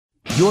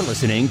You're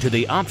listening to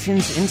the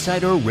Options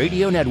Insider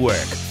Radio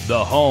Network,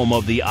 the home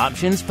of the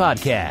Options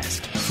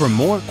Podcast. For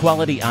more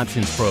quality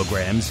options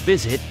programs,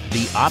 visit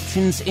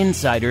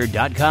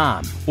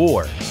theoptionsinsider.com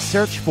or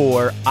search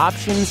for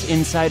Options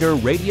Insider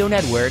Radio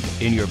Network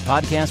in your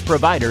podcast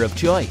provider of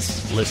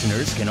choice.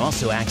 Listeners can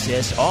also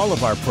access all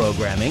of our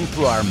programming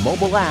through our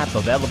mobile app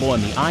available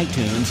in the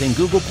iTunes and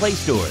Google Play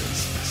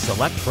stores.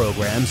 Select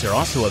programs are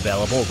also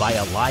available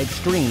via live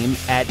stream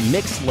at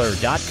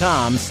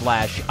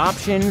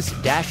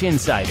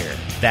mixlr.com/options-insider.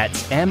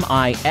 That's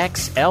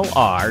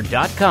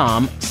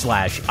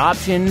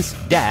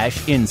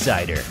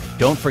mixlr.com/options-insider.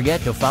 Don't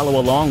forget to follow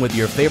along with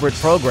your favorite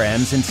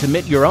programs and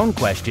submit your own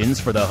questions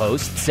for the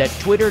hosts at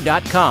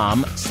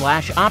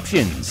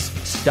twitter.com/options,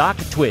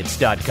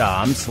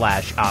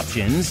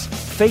 stocktwits.com/options,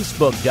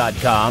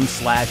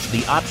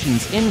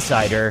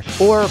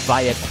 facebook.com/theoptionsinsider, or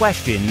via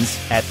questions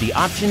at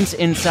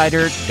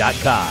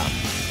theoptionsinsider.com.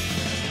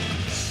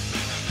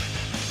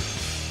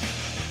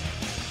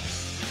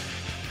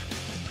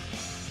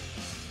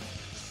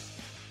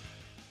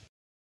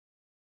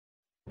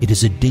 It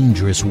is a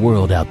dangerous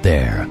world out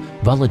there.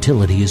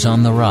 Volatility is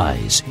on the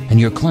rise, and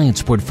your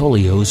clients'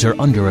 portfolios are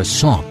under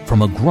assault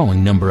from a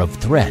growing number of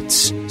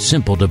threats.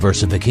 Simple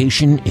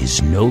diversification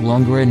is no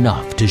longer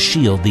enough to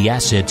shield the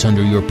assets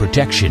under your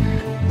protection.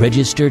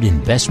 Registered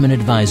investment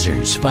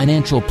advisors,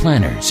 financial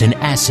planners, and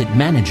asset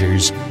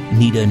managers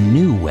need a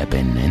new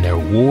weapon in their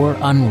war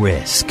on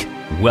risk.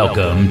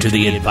 Welcome to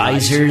the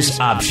Advisor's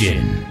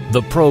Option,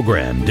 the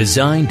program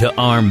designed to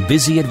arm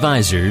busy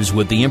advisors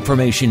with the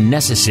information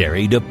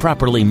necessary to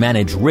properly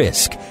manage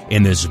risk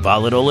in this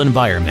volatile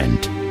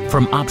environment.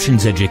 From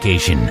options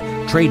education,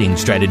 trading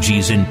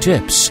strategies and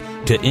tips,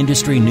 to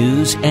industry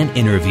news and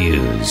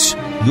interviews,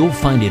 you'll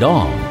find it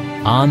all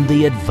on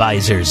the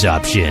Advisor's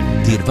Option.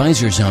 The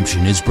Advisor's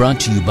Option is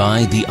brought to you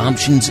by the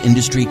Options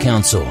Industry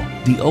Council.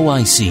 The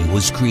OIC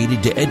was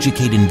created to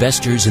educate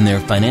investors and their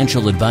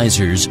financial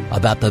advisors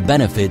about the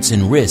benefits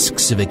and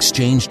risks of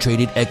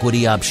exchange-traded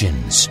equity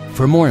options.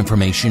 For more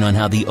information on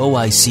how the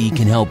OIC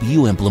can help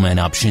you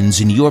implement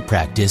options in your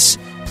practice,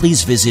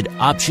 please visit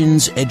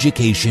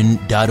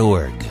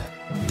optionseducation.org.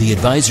 The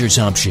Advisor's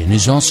Option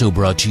is also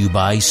brought to you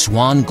by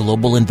SWAN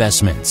Global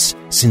Investments.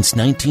 Since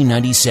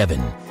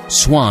 1997,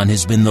 SWAN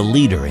has been the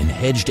leader in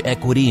hedged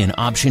equity and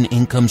option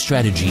income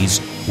strategies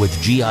with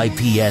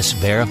GIPS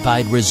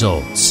verified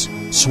results.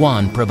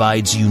 SWAN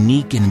provides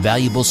unique and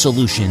valuable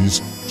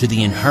solutions to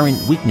the inherent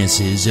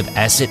weaknesses of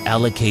asset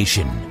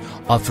allocation,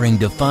 offering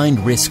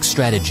defined risk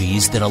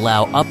strategies that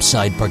allow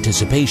upside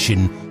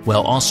participation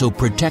while also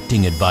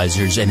protecting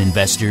advisors and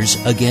investors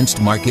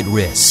against market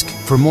risk.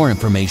 For more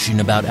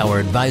information about our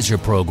advisor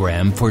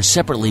program for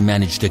separately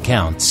managed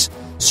accounts,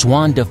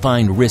 SWAN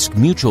defined risk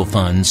mutual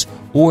funds,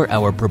 or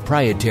our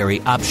proprietary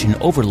option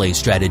overlay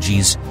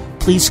strategies,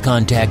 please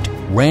contact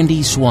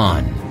Randy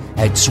Swan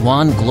at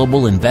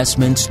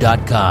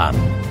swanglobalinvestments.com.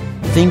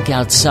 Think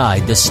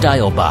outside the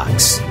style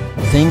box.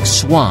 Think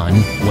SWAN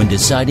when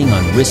deciding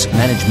on risk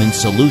management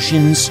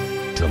solutions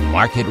to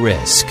market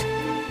risk.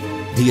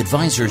 The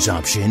Advisor's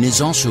Option is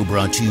also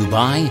brought to you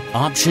by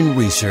Option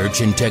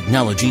Research and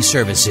Technology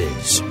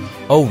Services.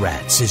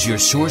 ORATS is your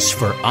source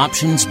for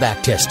options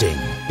backtesting.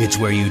 It's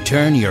where you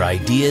turn your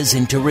ideas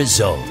into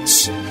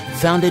results.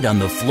 Founded on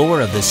the floor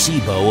of the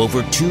SIBO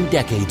over 2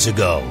 decades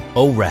ago,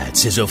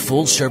 ORATS is a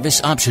full-service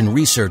option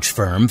research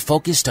firm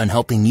focused on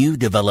helping you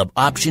develop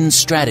options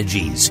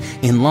strategies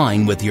in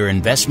line with your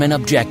investment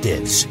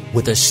objectives.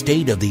 With a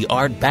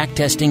state-of-the-art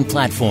backtesting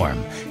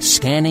platform,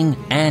 scanning,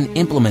 and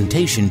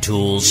implementation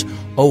tools,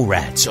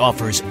 ORATS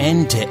offers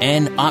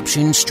end-to-end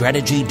option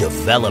strategy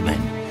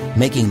development,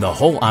 making the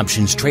whole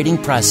options trading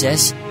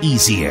process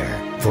easier.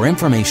 For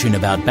information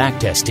about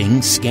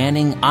backtesting,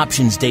 scanning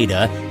options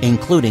data,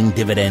 including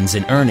dividends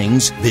and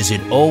earnings, visit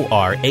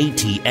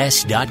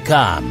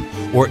ORATS.com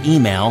or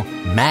email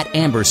Matt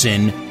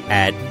Amberson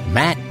at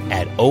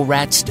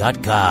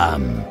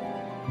matt@orats.com.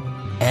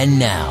 And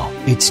now,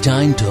 it's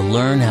time to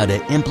learn how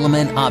to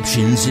implement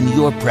options in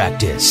your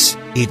practice.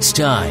 It's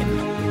time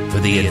for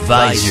the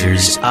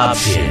Advisor's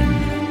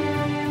Option.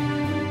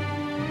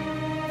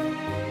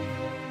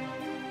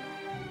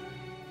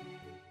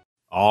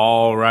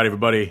 All right,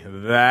 everybody,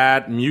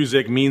 that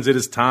music means it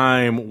is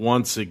time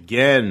once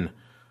again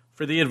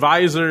for the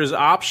Advisor's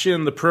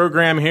Option, the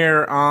program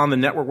here on the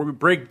network where we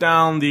break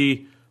down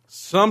the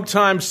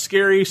sometimes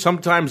scary,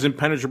 sometimes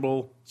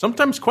impenetrable,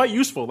 sometimes quite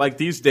useful, like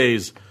these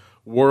days,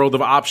 world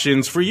of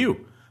options for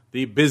you,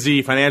 the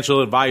busy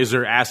financial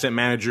advisor, asset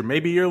manager.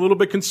 Maybe you're a little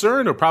bit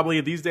concerned, or probably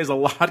these days a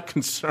lot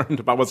concerned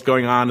about what's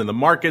going on in the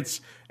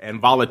markets and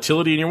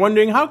volatility, and you're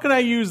wondering, how can I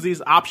use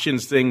these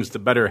options things to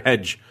better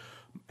hedge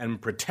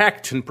and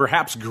protect and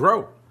perhaps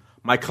grow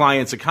my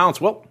clients' accounts?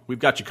 Well, we've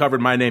got you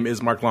covered. My name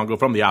is Mark Longo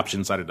from the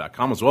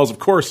OptionInsider.com, as well as, of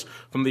course,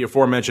 from the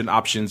aforementioned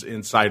Options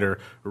Insider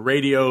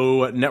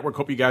Radio Network.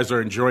 Hope you guys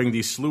are enjoying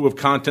the slew of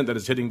content that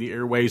is hitting the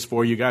airways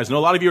for you guys. I know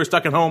a lot of you are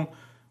stuck at home.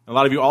 A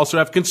lot of you also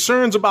have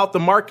concerns about the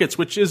markets,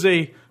 which is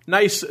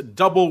nice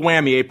double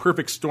whammy, a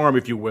perfect storm,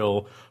 if you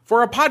will,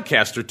 for a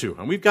podcast or two.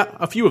 And we've got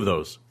a few of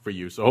those for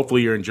you, so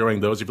hopefully you're enjoying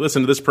those. If you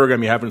listen to this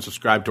program, you haven't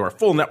subscribed to our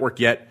full network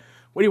yet,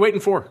 what are you waiting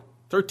for?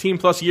 13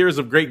 plus years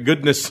of great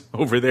goodness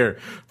over there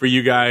for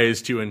you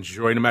guys to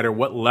enjoy, no matter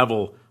what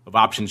level of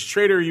options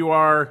trader you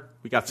are.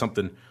 We got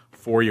something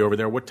for you over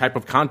there. What type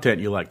of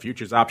content you like?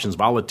 Futures, options,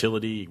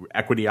 volatility,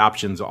 equity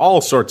options,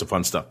 all sorts of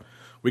fun stuff.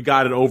 We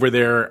got it over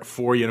there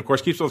for you. And, of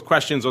course, keep those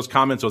questions, those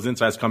comments, those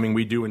insights coming.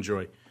 We do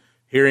enjoy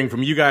hearing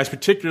from you guys,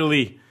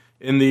 particularly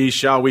in these,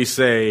 shall we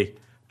say,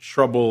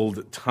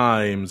 troubled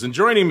times. And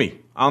joining me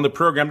on the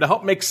program to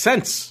help make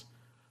sense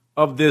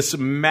of this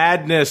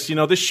madness. You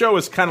know, this show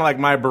is kind of like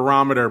my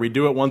barometer. We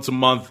do it once a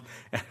month,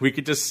 and we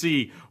could just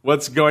see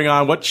what's going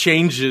on, what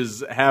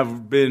changes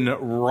have been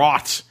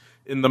wrought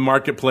in the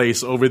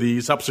marketplace over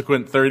the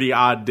subsequent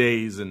 30-odd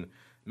days. And,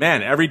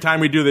 man, every time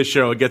we do this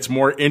show, it gets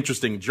more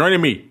interesting.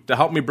 Joining me to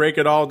help me break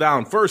it all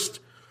down. First,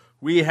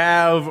 we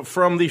have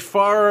from the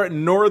far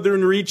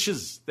northern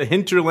reaches, the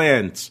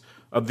hinterlands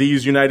of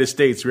these United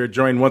States, we are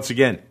joined once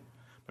again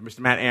by Mr.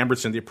 Matt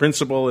Amberson, the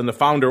principal and the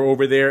founder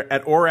over there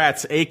at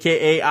ORATS,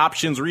 a.k.a.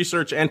 Options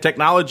Research and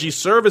Technology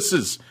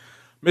Services.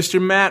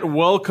 Mr. Matt,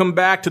 welcome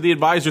back to the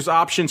Advisors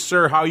Options,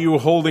 sir. How are you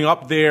holding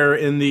up there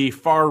in the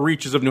far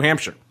reaches of New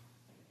Hampshire?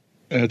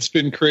 It's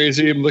been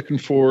crazy. I'm looking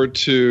forward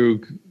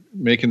to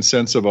making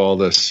sense of all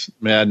this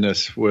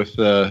madness with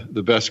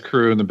the best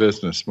crew in the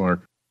business,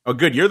 Mark. Oh,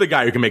 good. You're the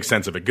guy who can make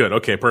sense of it. Good.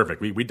 Okay,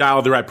 perfect. We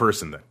dialed the right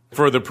person then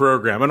for the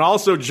program. And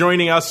also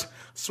joining us,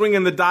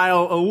 swinging the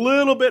dial a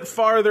little bit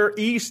farther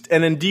east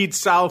and indeed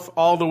south,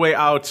 all the way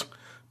out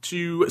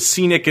to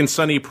scenic and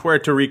sunny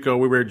Puerto Rico.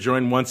 We were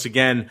joined once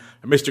again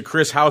by Mr.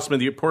 Chris Hausman,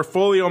 the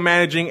portfolio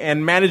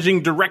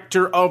managing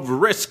director of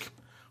risk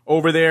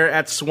over there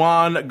at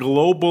SWAN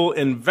Global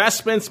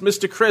Investments.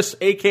 Mr. Chris,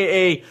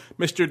 a.k.a.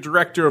 Mr.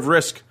 Director of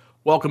Risk,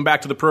 welcome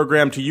back to the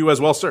program. To you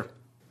as well, sir.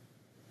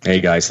 Hey,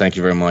 guys. Thank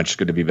you very much.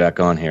 Good to be back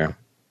on here.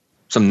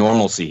 Some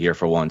normalcy here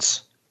for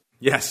once.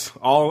 Yes,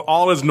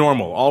 all is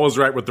normal. All is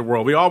right with the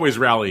world. We always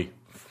rally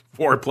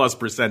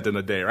 4+% in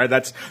a day, right?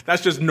 That's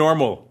just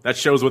normal. That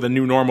shows what the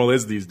new normal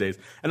is these days.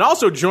 And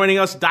also joining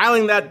us,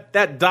 dialing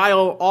that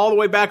dial all the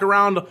way back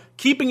around,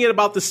 keeping it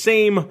about the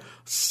same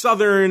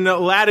southern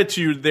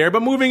latitude there,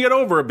 but moving it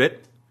over a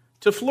bit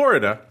to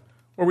Florida,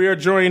 where we are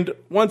joined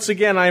once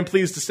again, I am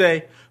pleased to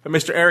say, by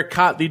Mr. Eric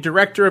COTT, the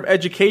Director of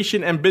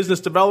Education and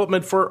Business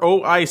Development for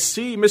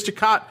OIC. Mr.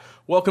 COTT,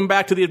 welcome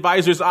back to the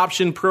Advisors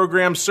Option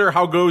Program. Sir,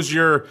 how goes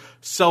your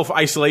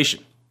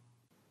self-isolation?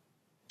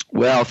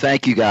 Well,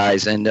 thank you,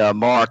 guys. And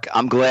Mark,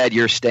 I'm glad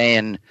you're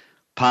staying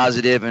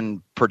positive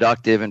and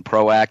productive and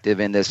proactive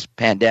in this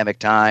pandemic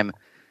time.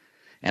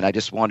 And I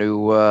just want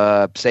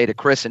to say to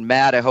Chris and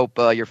Matt, I hope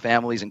your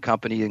families and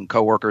company and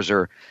coworkers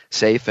are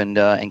safe and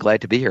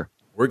glad to be here.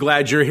 We're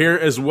glad you're here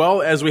as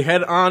well as we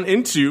head on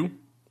into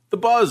the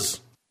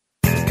buzz.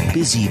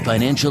 Busy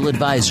financial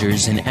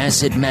advisors and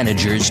asset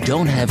managers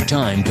don't have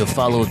time to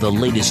follow the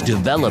latest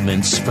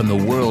developments from the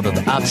world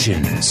of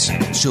options.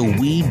 So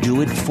we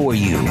do it for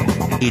you.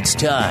 It's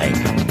time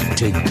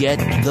to get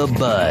the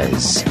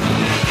buzz.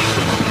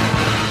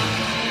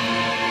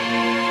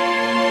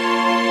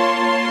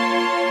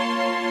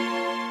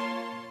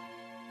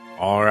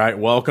 All right,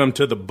 welcome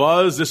to the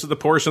buzz. This is the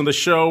portion of the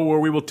show where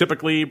we will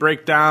typically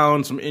break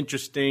down some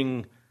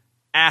interesting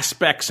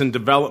aspects and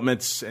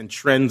developments and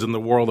trends in the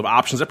world of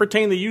options that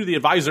pertain to you, the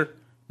advisor.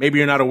 Maybe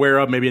you're not aware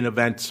of, maybe an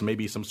event,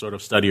 maybe some sort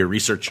of study or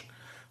research.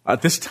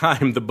 At this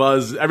time, the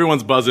buzz,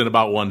 everyone's buzzing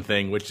about one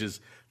thing, which is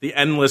the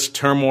endless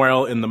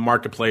turmoil in the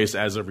marketplace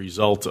as a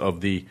result of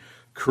the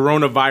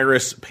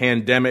coronavirus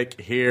pandemic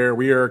here.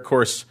 We are, of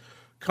course,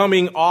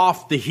 coming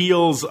off the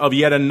heels of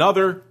yet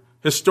another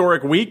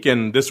historic week,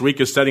 and this week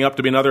is setting up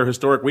to be another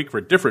historic week for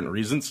different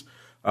reasons.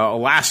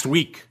 Last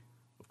week,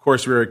 of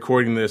course, we were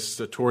recording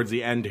this towards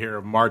the end here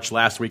of March.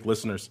 Last week,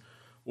 listeners,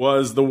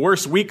 was the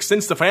worst week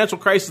since the financial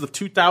crisis of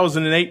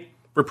 2008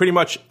 for pretty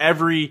much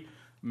every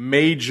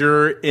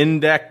major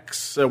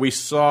index. We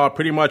saw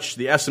pretty much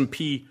the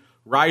S&P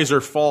rise or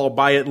fall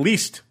by at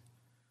least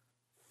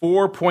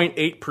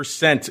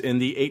 4.8% in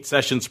the 8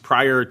 sessions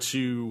prior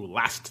to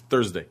last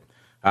Thursday.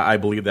 I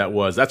believe that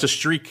was. That's a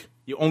streak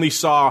you only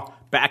saw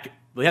back.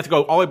 You have to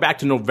go all the way back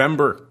to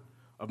November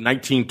of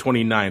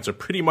 1929. So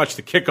pretty much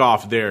the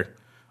kickoff there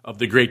of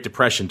the Great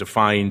Depression to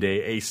find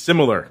a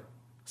similar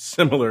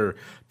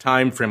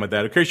time frame of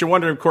that. In case you're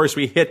wondering, of course,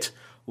 we hit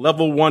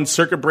level 1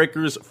 circuit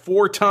breakers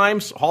 4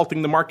 times,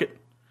 halting the market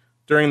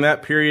during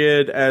that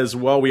period as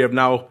well. We have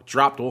now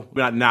dropped, well,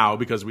 not now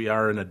because we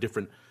are in a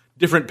different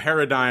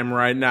paradigm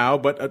right now,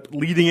 but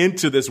leading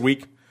into this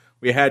week,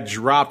 we had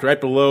dropped right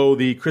below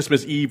the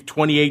Christmas Eve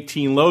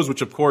 2018 lows,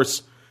 which, of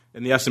course,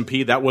 in the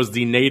S&P, that was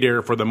the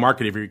nadir for the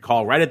market, if you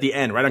recall, right at the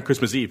end, right on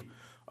Christmas Eve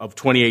of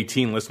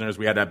 2018, listeners.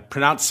 We had a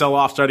pronounced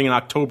sell-off starting in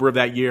October of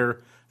that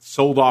year,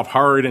 sold off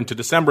hard into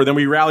December. Then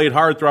we rallied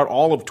hard throughout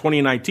all of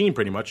 2019,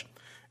 pretty much.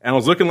 And it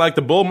was looking like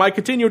the bull might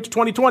continue to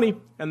 2020.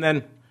 And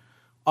then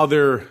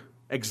other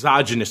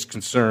exogenous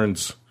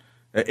concerns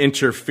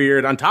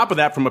interfered. On top of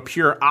that, from a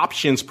pure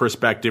options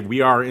perspective,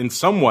 we are in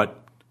somewhat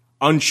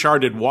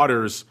uncharted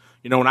waters.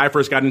 When I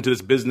first got into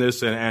this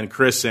business, and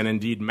Chris and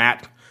indeed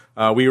Matt,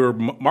 we were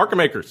market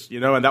makers,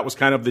 and that was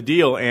kind of the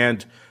deal.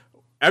 And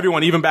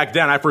everyone, even back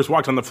then, I first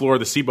walked on the floor of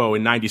the SIBO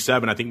in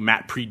 97. I think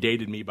Matt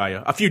predated me by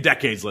a few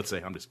decades, let's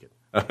say. I'm just kidding.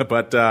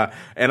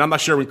 And I'm not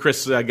sure when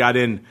Chris got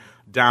in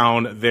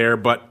down there,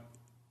 but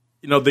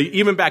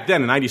even back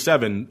then in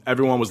 97,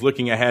 everyone was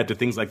looking ahead to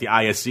things like the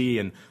ISE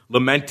and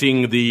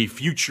lamenting the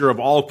future of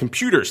all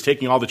computers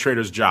taking all the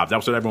traders' jobs.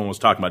 That's what everyone was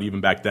talking about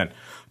even back then.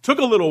 Took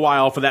a little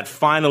while for that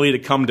finally to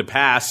come to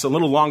pass, a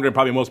little longer than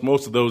probably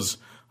most of those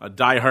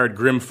diehard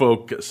grim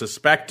folk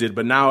suspected.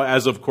 But now,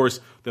 as of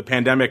course, the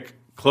pandemic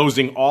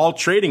closing all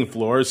trading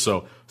floors,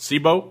 so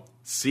SIBO,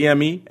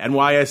 CME,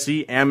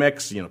 NYSE,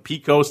 Amex,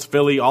 P-Coast,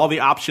 Philly, all the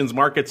options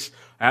markets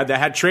that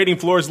had trading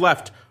floors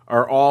left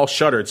are all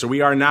shuttered. So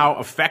we are now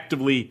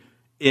effectively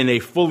in a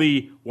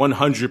fully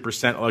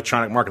 100%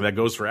 electronic market. That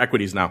goes for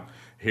equities now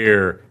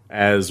here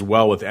as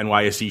well, with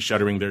NYSE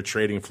shuttering their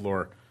trading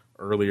floor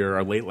earlier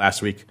or late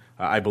last week,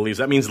 I believe.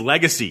 So that means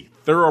legacy,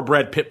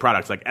 thoroughbred pit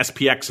products like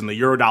SPX and the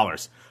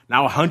Eurodollars,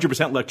 now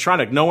 100%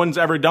 electronic. No one's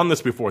ever done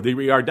this before.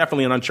 We are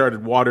definitely in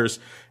uncharted waters.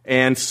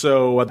 And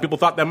so people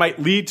thought that might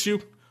lead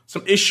to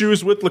some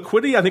issues with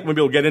liquidity. I think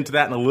maybe we'll get into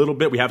that in a little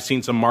bit. We have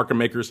seen some market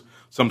makers,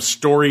 some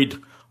storied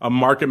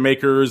market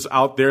makers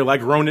out there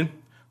like Ronin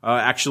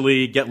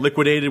actually get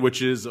liquidated,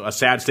 which is a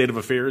sad state of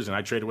affairs. And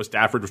I traded with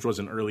Stafford, which was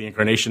an early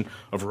incarnation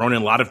of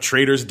Ronin. A lot of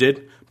traders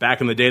did. Back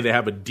in the day, they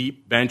have a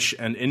deep bench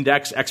and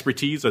index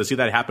expertise. So to see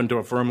that happen to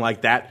a firm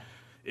like that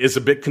is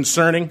a bit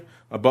concerning.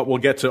 But we'll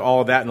get to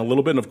all of that in a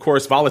little bit. And of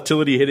course,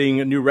 volatility hitting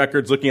new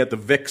records. Looking at the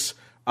VIX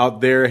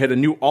out there, hit a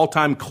new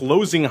all-time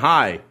closing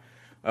high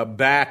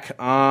back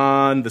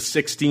on the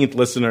 16th,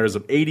 listeners,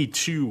 of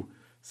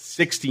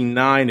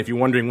 82.69. If you're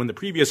wondering when the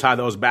previous high,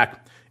 that was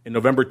back in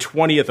November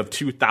 20th of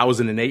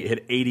 2008,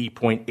 hit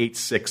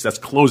 80.86. That's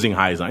closing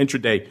highs. On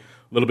intraday, a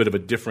little bit of a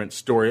different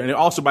story. And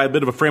also by a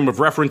bit of a frame of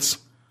reference,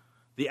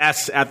 the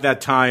S at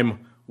that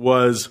time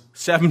was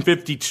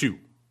 752.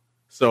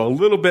 So a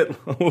little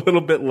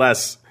bit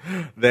less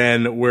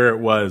than where it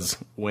was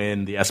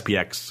when the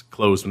SPX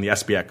closed, when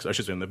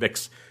the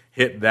VIX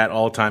hit that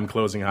all-time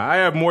closing high. I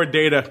have more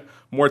data,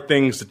 more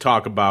things to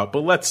talk about,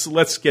 but let's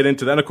get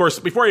into that. And of course,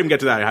 before I even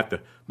get to that, I have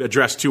to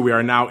address too, we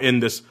are now in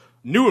this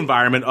new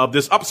environment of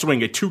this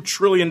upswing. A $2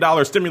 trillion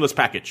stimulus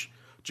package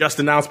just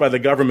announced by the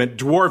government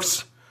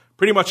dwarfs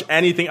pretty much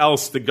anything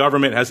else the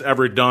government has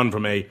ever done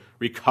from a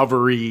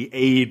recovery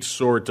aid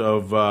sort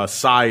of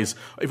size.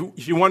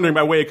 If you're wondering,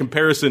 by way of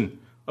comparison,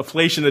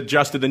 inflation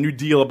adjusted, the New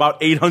Deal, about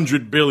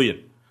 $800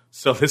 billion.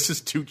 So this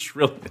is $2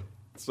 trillion.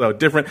 So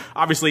different,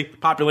 obviously,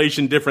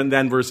 population different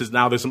then versus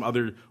now. There's some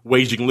other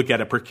ways you can look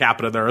at it per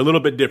capita that are a little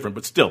bit different,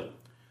 but still,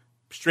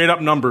 straight up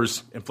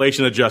numbers,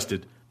 inflation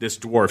adjusted, this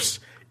dwarfs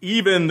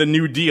even the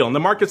New Deal. And the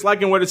market's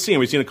liking what it's seeing.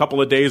 We've seen a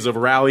couple of days of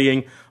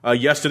rallying.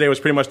 Yesterday was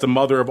pretty much the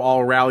mother of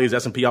all rallies.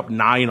 S&P up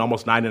 9,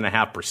 almost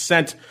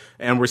 9.5%.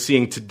 And we're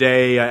seeing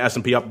today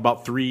S&P up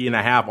about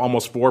 3.5,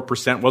 almost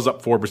 4%. Was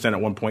up 4%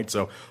 at one point.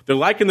 So they're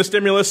liking the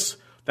stimulus.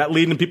 That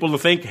leading people to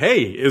think,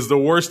 hey, is the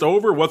worst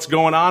over? What's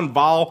going on?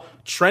 Vol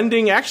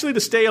trending actually to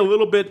stay a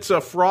little bit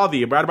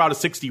frothy, right about a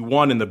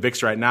 61 in the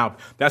VIX right now.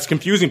 That's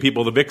confusing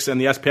people. The VIX and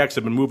the SPX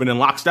have been moving in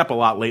lockstep a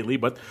lot lately,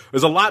 but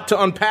there's a lot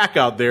to unpack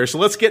out there. So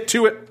let's get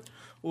to it.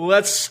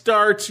 Let's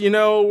start.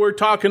 We're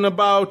talking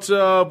about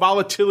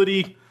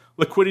volatility,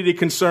 liquidity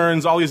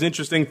concerns, all these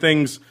interesting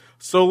things.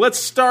 So let's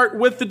start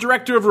with the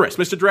Director of Risk.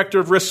 Mr. Director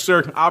of Risk,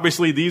 sir,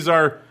 obviously these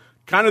are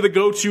kind of the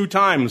go-to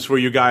times for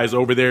you guys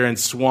over there in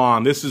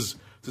SWAN. This is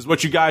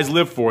what you guys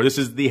live for. This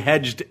is the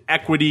hedged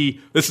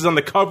equity. This is on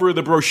the cover of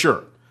the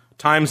brochure.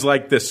 Times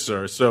like this,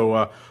 sir.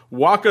 So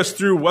walk us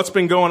through what's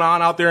been going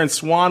on out there in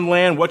SWAN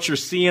land, what you're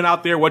seeing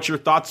out there, what your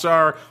thoughts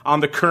are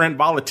on the current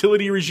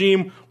volatility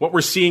regime, what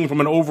we're seeing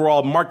from an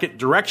overall market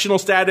directional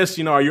status.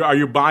 Are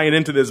you buying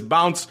into this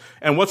bounce?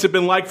 And what's it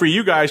been like for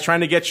you guys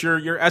trying to get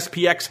your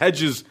SPX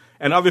hedges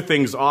and other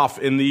things off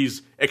in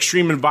these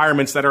extreme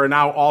environments that are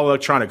now all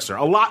electronic, sir?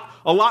 A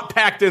lot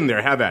packed in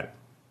there. Have at it.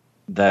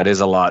 That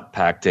is a lot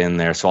packed in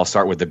there. So I'll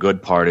start with the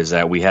good part is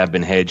that we have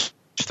been hedged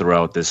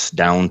throughout this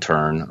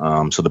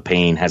downturn. So the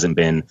pain hasn't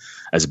been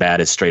as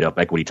bad as straight up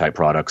equity type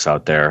products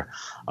out there.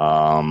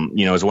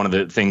 Is one of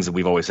the things that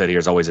we've always said here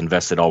is always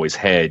invested, always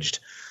hedged.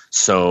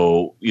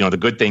 So, the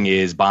good thing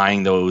is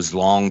buying those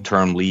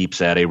long-term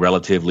leaps at a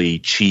relatively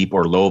cheap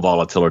or low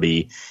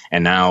volatility,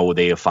 and now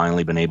they have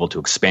finally been able to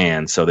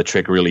expand. So the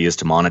trick really is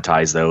to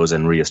monetize those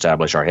and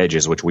reestablish our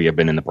hedges, which we have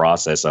been in the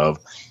process of,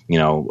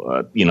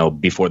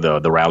 before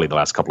the rally the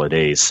last couple of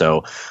days.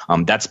 So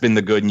that's been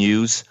the good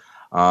news.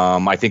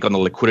 I think on the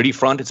liquidity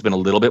front, it's been a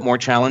little bit more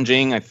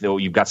challenging. I feel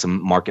you've got some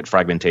market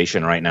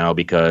fragmentation right now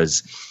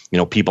because,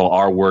 people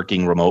are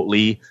working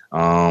remotely.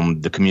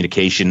 The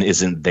communication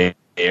isn't there.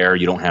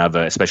 You don't have,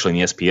 especially in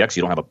the SPX,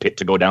 you don't have a pit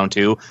to go down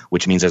to,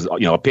 which means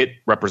a pit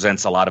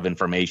represents a lot of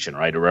information,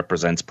 right? It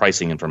represents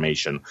pricing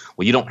information.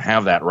 Well, you don't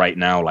have that right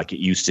now like it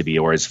used to be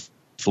or as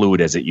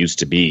fluid as it used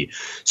to be.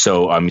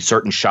 So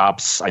certain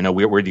shops, I know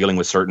we're dealing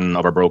with certain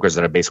of our brokers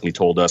that have basically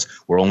told us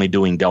we're only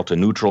doing delta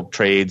neutral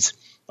trades.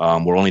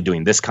 We're only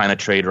doing this kind of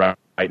trade right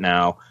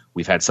now.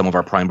 We've had some of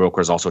our prime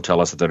brokers also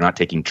tell us that they're not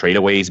taking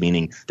tradeaways,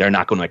 meaning they're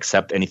not going to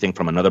accept anything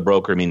from another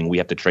broker, meaning we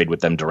have to trade with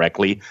them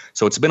directly.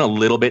 So it's been a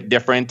little bit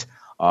different.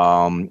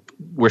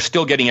 We're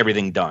still getting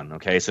everything done.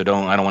 Okay. So I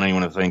don't want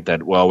anyone to think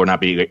that, well, we're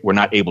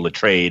not able to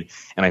trade.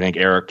 And I think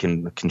Eric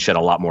can shed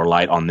a lot more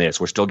light on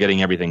this. We're still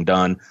getting everything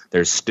done.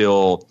 There's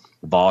still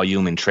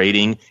volume in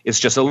trading. It's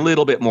just a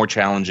little bit more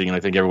challenging. And I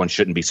think everyone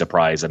shouldn't be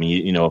surprised. I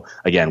mean,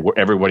 again,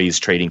 everybody's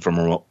trading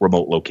from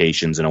remote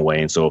locations in a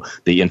way. And so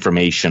the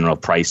information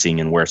of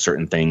pricing and where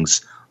certain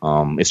things,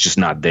 it's just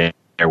not there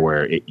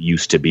where it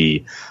used to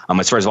be.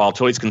 As far as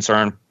volatility is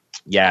concerned,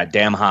 yeah,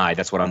 damn high.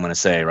 That's what I'm going to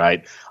say.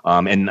 Right.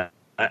 And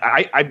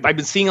I've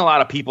been seeing a lot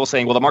of people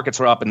saying, well, the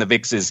markets are up and the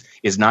VIX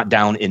is not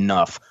down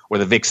enough, or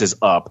the VIX is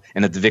up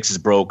and that the VIX is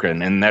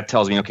broken. And that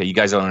tells me, okay, you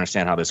guys don't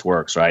understand how this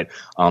works, right?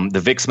 The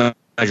VIX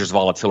measures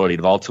volatility.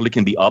 The volatility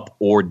can be up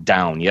or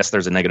down. Yes,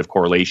 there's a negative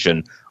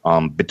correlation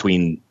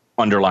between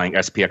underlying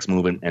SPX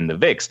movement and the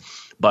VIX.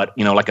 But,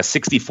 like a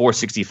 64,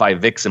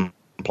 65 VIX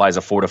implies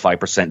a 4 to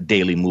 5%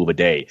 daily move a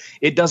day.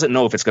 It doesn't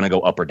know if it's going to go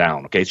up or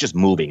down. Okay, it's just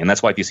moving, and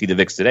that's why if you see the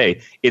VIX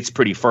today, it's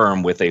pretty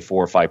firm with a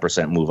 4 or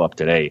 5% move up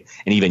today.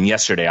 And even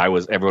yesterday,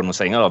 everyone was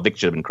saying, "Oh, VIX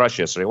should have been crushed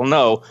yesterday." Well,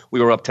 no,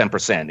 we were up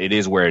 10%. It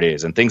is where it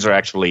is, and things are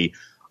actually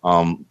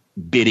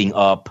bidding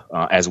up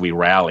as we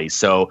rally.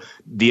 So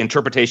the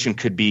interpretation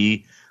could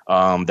be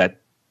that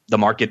the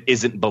market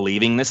isn't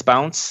believing this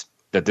bounce,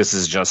 that this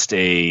is just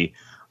a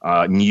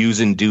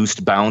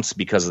news-induced bounce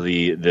because of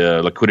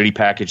the liquidity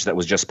package that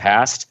was just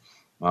passed.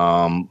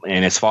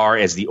 And as far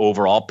as the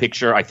overall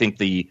picture, I think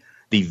the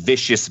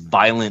vicious,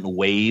 violent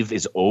wave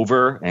is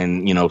over,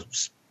 and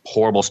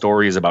horrible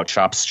stories about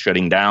shops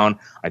shutting down.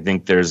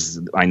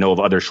 I know of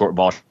other short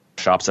vol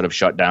shops that have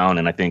shut down,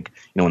 and I think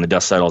when the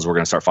dust settles, we're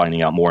going to start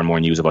finding out more and more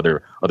news of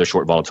other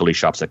short volatility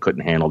shops that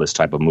couldn't handle this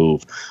type of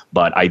move.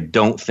 But I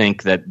don't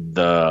think that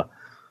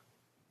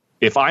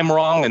if I'm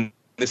wrong, and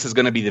this is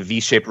going to be the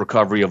V-shaped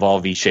recovery of all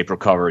V-shaped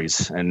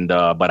recoveries, and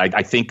but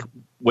I think.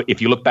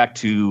 If you look back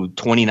to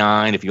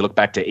 29, if you look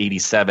back to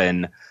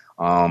 87,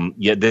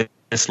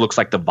 this looks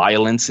like the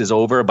violence is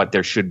over, but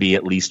there should be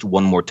at least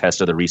one more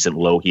test of the recent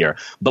low here.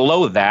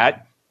 Below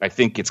that, I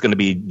think it's going to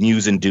be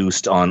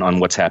news-induced on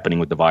what's happening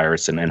with the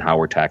virus and how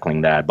we're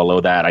tackling that. Below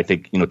that, I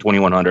think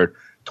 2100,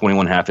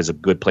 21.5 is a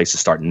good place to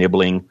start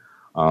nibbling.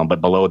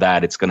 But below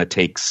that, it's going to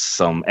take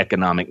some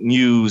economic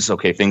news.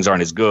 Okay, things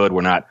aren't as good.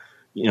 We're not,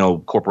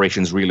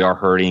 corporations really are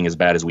hurting as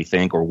bad as we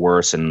think or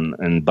worse.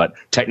 But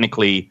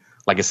technically,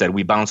 like I said,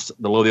 we bounced.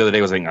 The low the other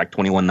day was like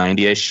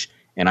 2190-ish,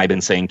 and I've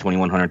been saying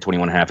 2100,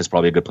 21.5 is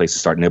probably a good place to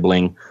start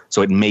nibbling.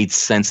 So it made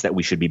sense that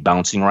we should be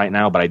bouncing right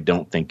now, but I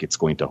don't think it's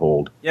going to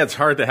hold. Yeah, it's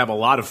hard to have a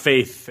lot of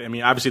faith. I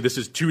mean, obviously, this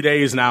is 2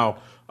 days now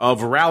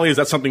of rallies.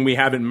 That's something we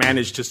haven't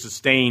managed to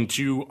sustain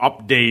 2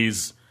 up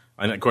days.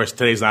 And, of course,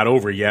 today's not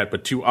over yet,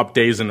 but 2 up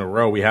days in a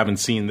row. We haven't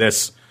seen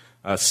this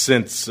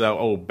since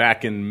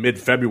back in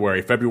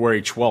mid-February,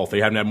 February 12th.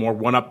 They haven't had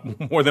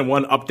more than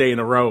one up day in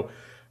a row.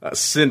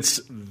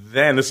 Since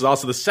then. This is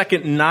also the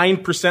second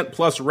 9%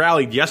 plus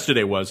rally.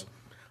 Yesterday was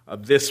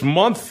this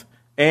month,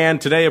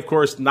 and today, of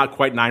course, not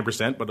quite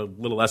 9%, but a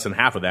little less than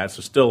half of that.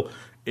 So still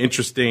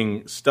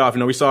interesting stuff.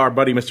 We saw our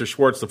buddy Mr.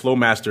 Schwartz, the Flow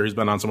Master. He's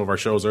been on some of our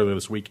shows earlier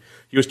this week.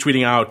 He was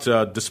tweeting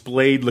out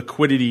displayed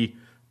liquidity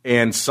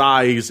and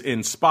size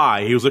in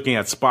SPY. He was looking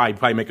at SPY. He'd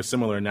probably make a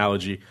similar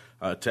analogy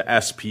to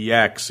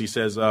SPX. He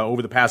says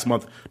over the past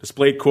month,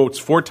 displayed quotes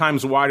 4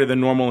 times wider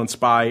than normal in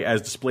SPY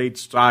as displayed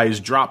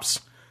size drops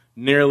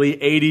nearly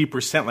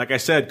 80%. Like I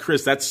said,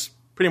 Chris, that's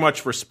pretty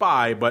much for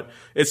SPY, but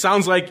it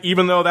sounds like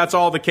even though that's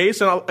all the case,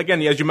 and again,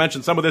 as you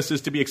mentioned, some of this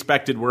is to be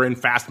expected. We're in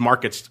fast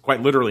markets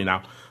quite literally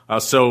now.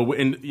 So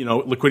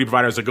liquidity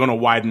providers are going to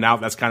widen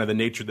out. That's kind of the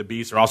nature of the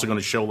beast. They're also going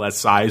to show less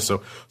size.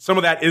 So some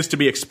of that is to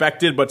be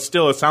expected, but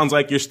still, it sounds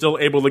like you're still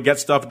able to get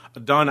stuff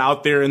done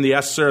out there in the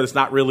S-SIR. That's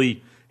not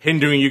really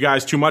hindering you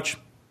guys too much.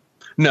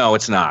 No,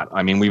 it's not.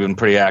 I mean, we've been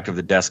pretty active.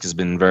 The desk has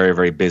been very,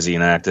 very busy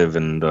and active.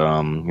 And,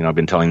 I've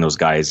been telling those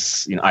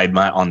guys, I'm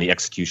not on the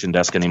execution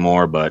desk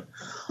anymore, but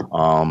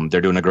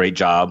they're doing a great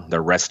job.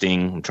 They're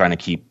resting. I'm trying to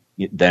keep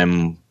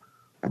them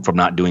from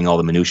not doing all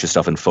the minutia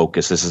stuff and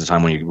focus. This is the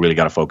time when you really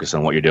got to focus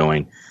on what you're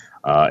doing,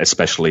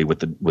 especially with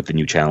the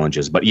new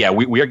challenges. But yeah,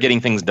 we are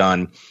getting things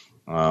done.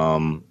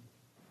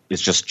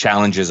 It's just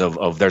challenges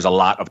of there's a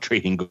lot of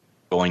trading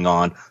going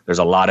on. There's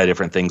a lot of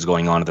different things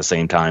going on at the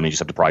same time. You just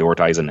have to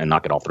prioritize and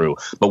knock it all through.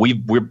 But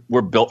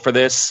we're built for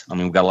this. I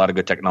mean, we've got a lot of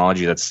good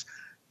technology that's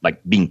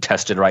like being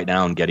tested right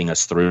now and getting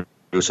us through.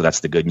 So that's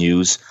the good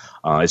news.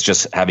 It's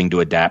just having to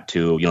adapt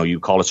to, you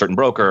call a certain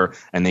broker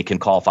and they can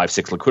call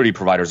 5-6 liquidity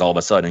providers all of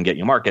a sudden and get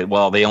you market.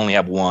 Well, they only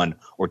have 1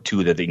 or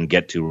 2 that they can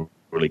get to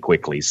really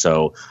quickly.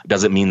 So it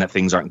doesn't mean that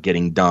things aren't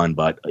getting done,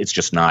 but it's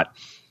just not,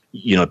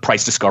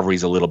 price discovery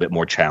is a little bit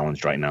more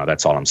challenged right now.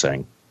 That's all I'm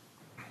saying.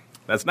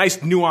 That's a nice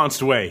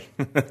nuanced way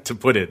to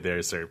put it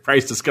there, sir.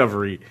 Price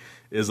discovery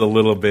is a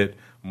little bit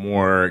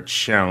more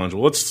challenged.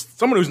 Well, it's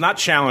someone who's not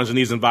challenged in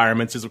these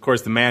environments is, of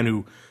course, the man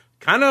who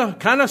kind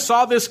of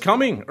saw this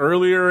coming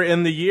earlier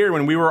in the year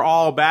when we were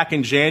all back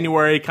in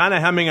January, kind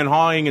of hemming and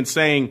hawing and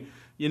saying,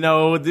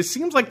 this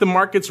seems like the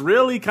market's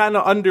really kind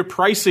of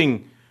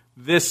underpricing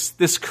this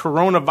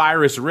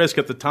coronavirus risk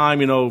at the time.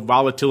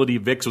 Volatility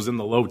VIX was in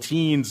the low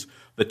teens.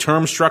 The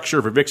term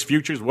structure for VIX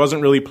futures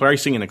wasn't really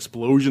pricing an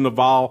explosion of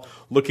vol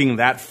looking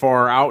that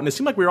far out. And it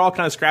seemed like we were all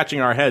kind of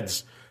scratching our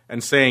heads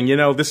and saying,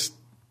 this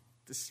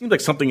seems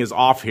like something is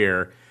off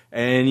here.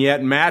 And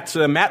yet Matt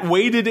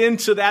waded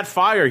into that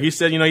fire. He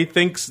said, he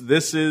thinks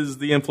this is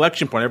the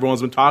inflection point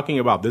everyone's been talking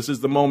about. This is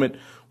the moment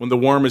when the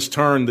worm is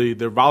turned.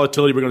 The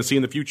volatility we're going to see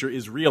in the future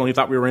is real. And he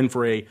thought we were in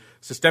for a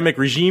systemic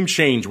regime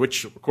change,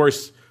 which, of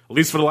course, at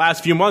least for the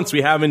last few months,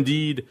 we have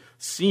indeed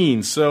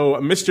seen. So,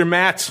 Mr.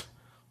 Matt,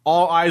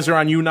 all eyes are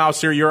on you now,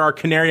 sir. You're our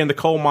canary in the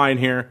coal mine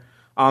here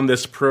on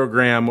this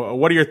program.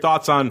 What are your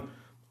thoughts on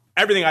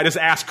everything I just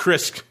asked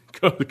Chris?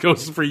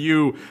 Goes for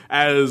you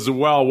as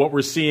well. What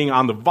we're seeing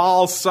on the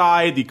vol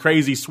side, the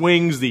crazy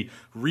swings, the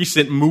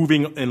recent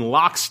moving in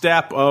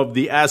lockstep of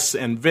the S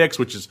and VIX,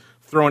 which is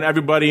throwing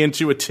everybody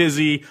into a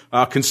tizzy,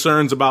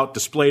 concerns about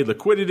displayed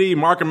liquidity,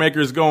 market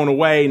makers going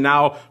away.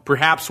 Now,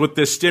 perhaps with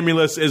this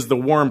stimulus, is the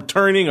worm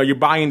turning? Are you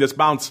buying this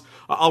bounce?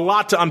 A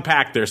lot to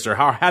unpack there, sir.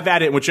 Have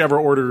at it in whichever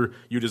order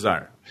you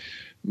desire.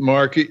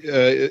 Mark,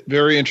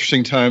 very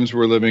interesting times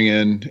we're living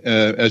in.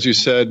 As you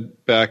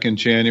said, back in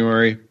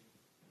January,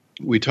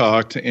 we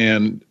talked,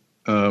 and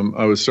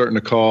I was starting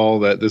to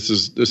call that this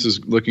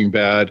is looking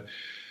bad.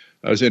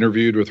 I was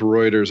interviewed with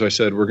Reuters. I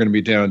said we're going to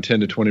be down 10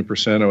 to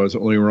 20%. I was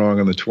only wrong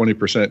on the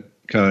 20%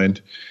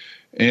 kind.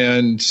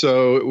 And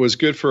so it was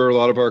good for a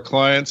lot of our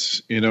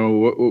clients,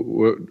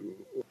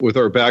 with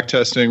our back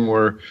testing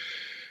where,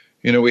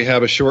 we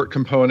have a short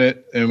component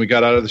and we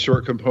got out of the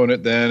short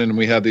component then, and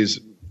we have these,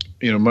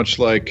 much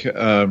like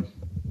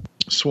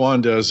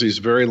SWAN does, these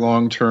very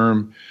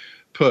long-term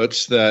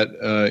puts that,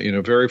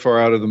 very far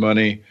out of the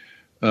money,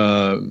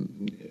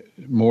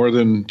 more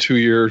than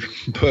 2-year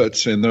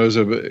puts, and those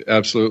have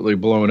absolutely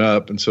blown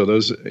up. And so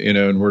those,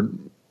 and we're,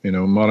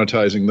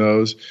 monetizing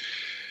those.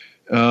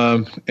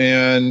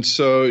 And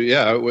so,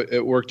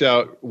 it worked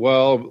out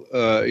well.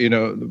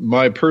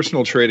 My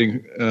personal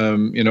trading,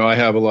 I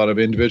have a lot of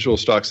individual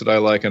stocks that I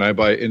like, and I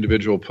buy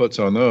individual puts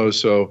on those.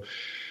 So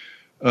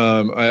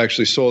I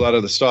actually sold out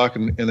of the stock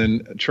and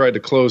then tried to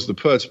close the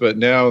puts. But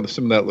now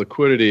some of that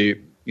liquidity,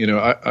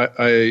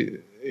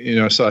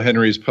 I saw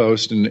Henry's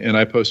post and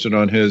I posted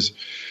on his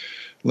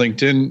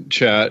LinkedIn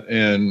chat,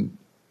 and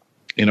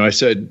I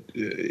said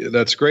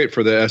that's great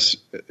for the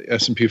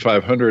S&P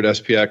 500,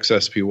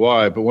 SPX,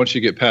 SPY, but once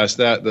you get past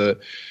that,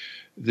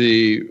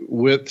 the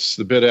widths,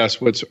 the bid-ask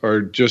widths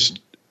are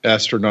just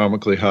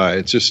astronomically high.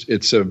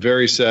 It's a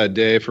very sad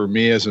day for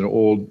me as an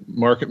old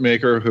market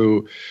maker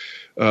who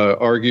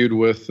argued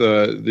with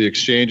the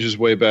exchanges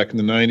way back in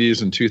the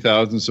 90s and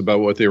 2000s about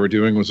what they were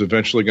doing was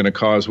eventually going to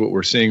cause what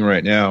we're seeing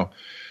right now.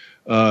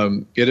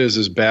 It is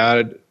as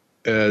bad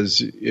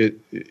as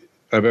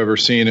I've ever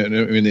seen it.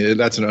 I mean,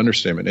 that's an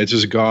understatement. It's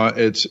just gone.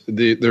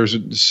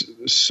 There's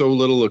so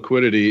little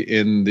liquidity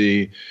in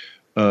the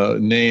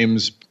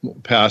names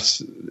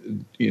past,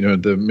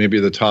 maybe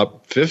the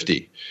top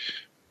 50.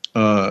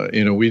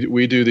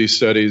 We do these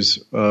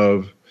studies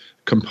of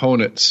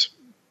components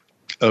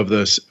of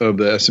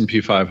the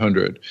S&P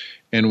 500,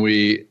 and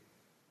we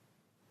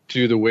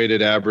do the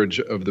weighted average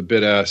of the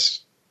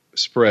bid-ask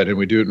spread, and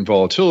we do it in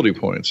volatility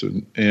points,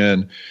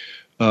 and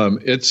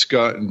it's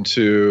gotten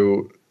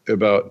to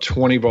about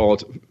 20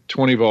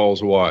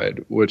 vols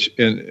wide, which,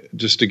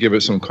 just to give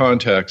it some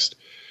context,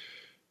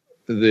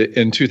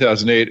 in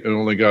 2008 it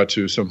only got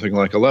to something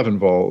like 11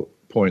 vol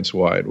points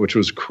wide, which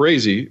was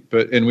crazy,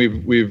 and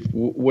we've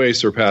way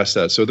surpassed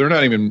that. So they're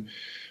not even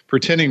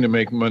pretending to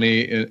make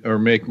money or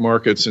make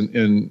markets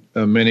in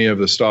many of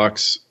the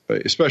stocks,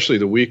 especially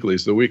the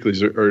weeklies. The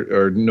weeklies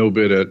are no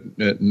bid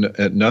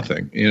at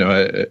nothing,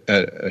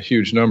 at a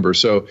huge number.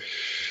 So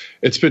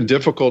it's been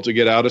difficult to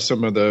get out of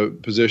some of the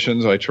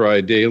positions. I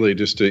try daily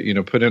just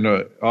to, put in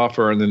an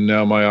offer, and then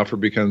now my offer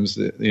becomes,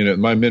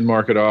 my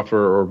mid-market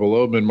offer or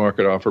below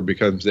mid-market offer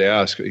becomes the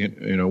ask,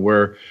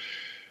 where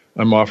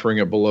I'm offering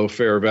it below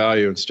fair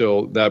value, and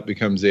still that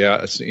becomes the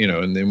ask,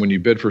 and then when you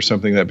bid for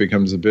something, that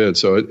becomes the bid.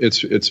 So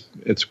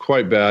it's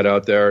quite bad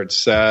out there. It's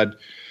sad.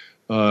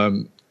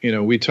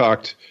 We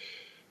talked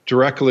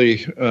directly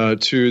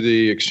to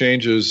the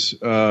exchanges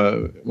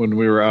when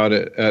we were out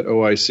at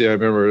OIC. I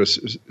remember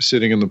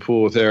sitting in the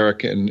pool with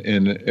Eric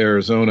in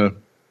Arizona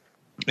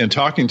and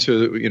talking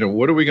to,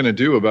 what are we going to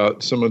do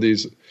about some of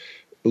these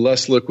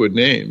less liquid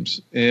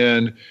names?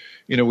 And,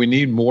 we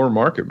need more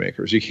market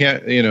makers. You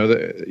can't,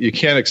 you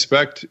can't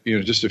expect,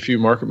 just a few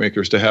market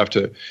makers to have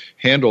to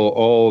handle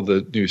all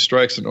the new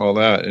strikes and all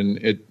that. And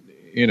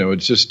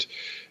it's just,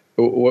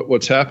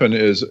 what's happened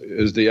is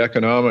the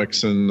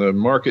economics and the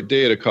market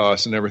data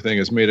costs and everything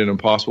has made it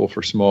impossible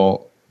for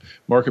small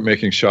market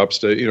making shops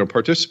to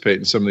participate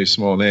in some of these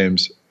small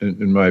names,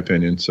 in my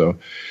opinion. So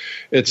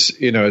it's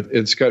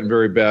gotten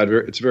very bad.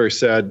 It's a very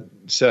sad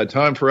sad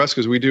time for us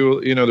because we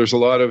do, there's a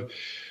lot of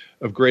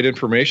great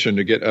information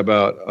to get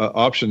about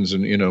options.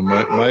 And,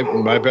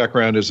 my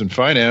background is in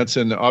finance,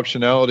 and the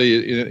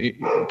optionality,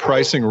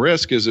 pricing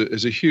risk is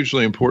a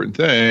hugely important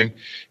thing.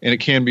 And it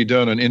can be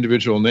done on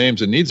individual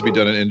names. It needs to be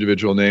done on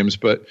individual names.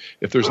 But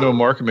if there's no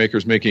market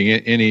makers making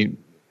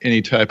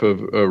any type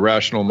of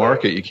rational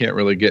market, you can't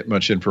really get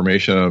much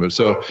information out of it.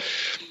 So,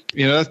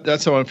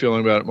 that's how I'm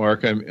feeling about it,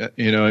 Mark. I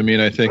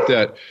think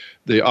that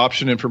the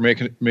option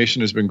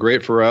information has been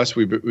great for us.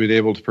 We've been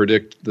able to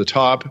predict the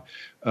top.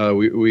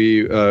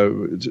 We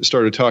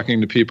started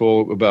talking to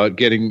people about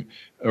getting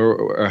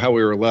or how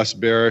we were less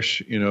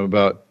bearish,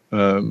 about,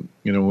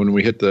 when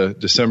we hit the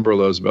December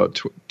lows about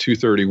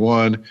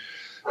 231.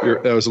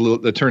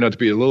 That turned out to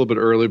be a little bit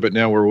early, but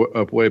now we're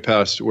up way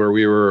past where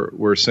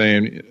we're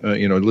saying,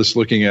 just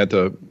looking at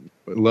the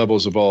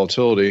levels of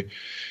volatility.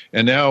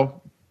 And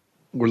now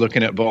we're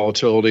looking at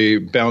volatility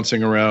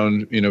bouncing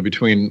around,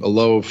 between a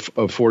low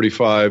of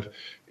 45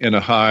 and a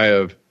high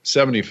of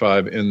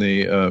 75 in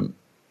the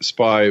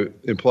SPY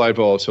implied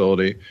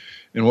volatility.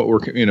 And what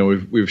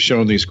we've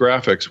shown these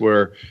graphics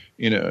where,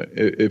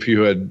 if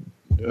you had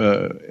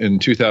in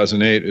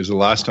 2008 is the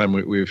last time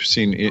we've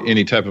seen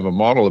any type of a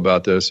model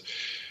about this.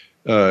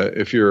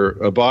 If you're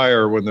a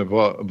buyer when the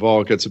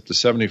vol gets up to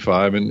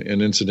 75, and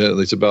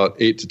incidentally it's about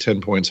 8 to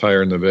 10 points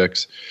higher in the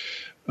VIX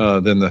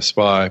than the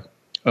SPY,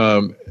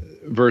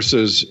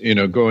 versus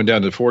going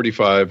down to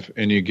 45,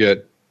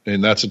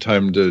 and that's a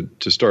time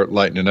to start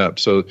lightening up.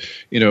 So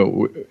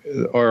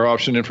our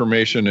option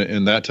information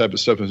and that type of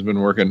stuff has been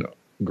working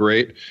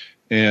great.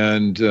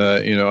 And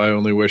I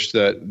only wish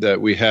that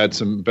we had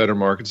some better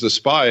markets. The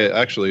SPY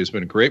actually has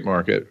been a great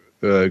market,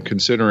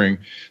 considering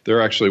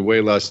they're actually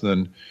way less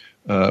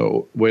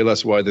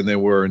wide than they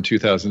were in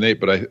 2008.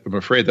 But I'm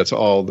afraid that's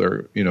all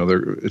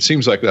it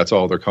seems like that's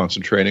all they're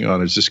concentrating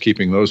on, is just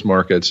keeping those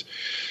markets,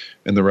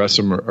 and the rest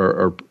of them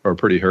are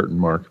pretty hurting,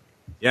 Mark.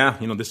 Yeah,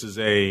 this is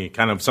a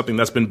kind of something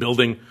that's been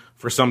building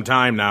for some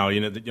time now.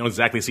 You don't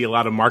exactly see a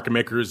lot of market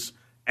makers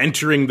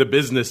entering the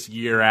business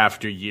year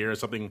after year.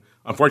 Something,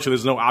 unfortunately,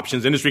 there's no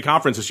options industry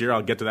conference this year.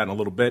 I'll get to that in a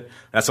little bit.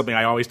 That's something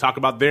I always talk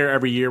about there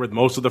every year with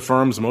most of the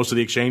firms, most of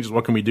the exchanges.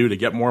 What can we do to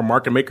get more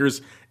market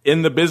makers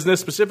in the business,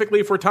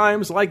 specifically for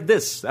times like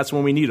this? That's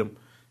when we need them.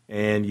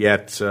 And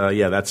yet,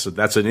 that's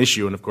an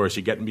issue. And of course,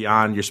 you're getting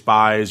beyond your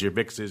SPYs, your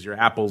VIXs, your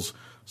Apples,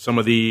 some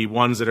of the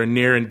ones that are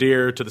near and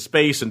dear to the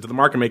space and to the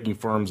market making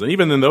firms. And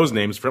even in those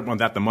names, if you want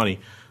that the money,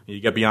 you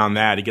get beyond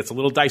that, it gets a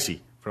little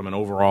dicey from an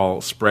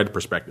overall spread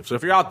perspective. So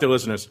if you're out there,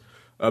 listeners,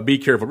 be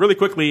careful. Really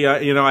quickly,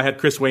 I had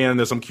Chris weigh in on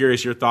this. I'm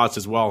curious your thoughts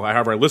as well. I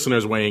have our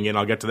listeners weighing in.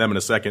 I'll get to them in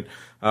a second.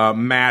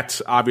 Matt,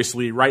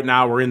 obviously, right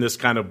now we're in this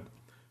kind of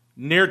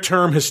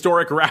near-term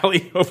historic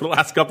rally over the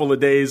last couple of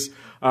days.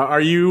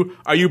 Are you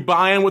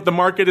buying what the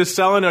market is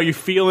selling? Are you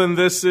feeling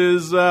this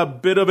is a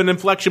bit of an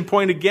inflection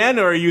point again,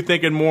 or are you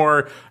thinking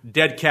more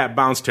dead cat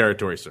bounce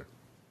territory, sir?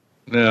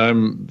 Yeah,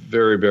 I'm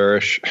very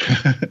bearish.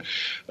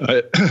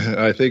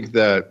 I think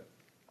that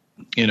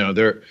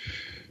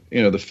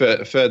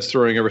the Fed's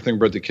throwing everything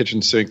but the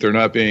kitchen sink. They're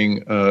not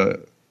being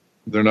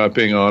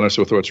honest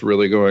with what's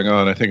really going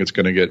on. I think it's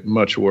going to get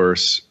much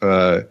worse.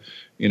 I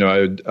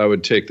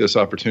would take this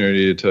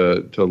opportunity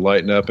to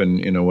lighten up,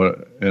 and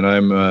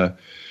I'm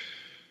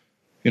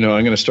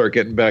going to start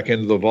getting back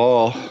into the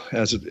vol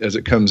as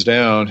it comes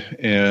down,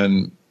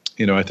 and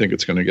I think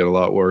it's going to get a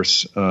lot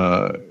worse.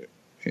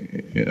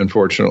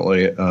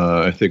 Unfortunately,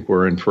 I think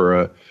we're in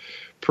for a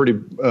pretty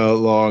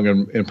long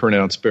and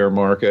pronounced bear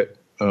market.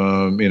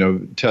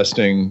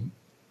 Testing,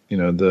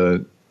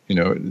 there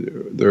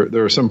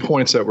are some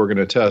points that we're going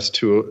to test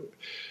to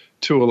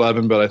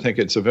 211, but I think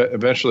it's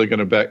eventually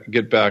going to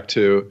get back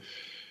to,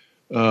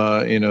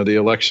 the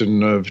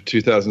election of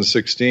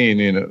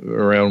 2016,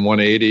 around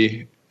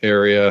 180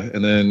 area,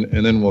 and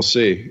then we'll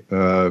see.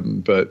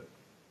 But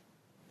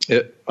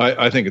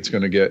I think it's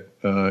going to get,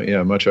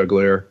 much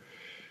uglier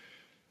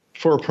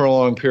for a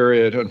prolonged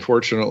period.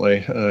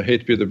 Unfortunately, I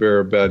hate to be the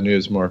bearer of bad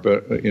news, Mark,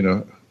 but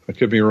I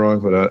could be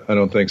wrong, but I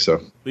don't think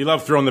so. We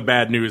love throwing the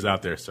bad news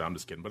out there, so I'm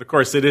just kidding. But of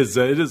course, it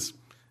is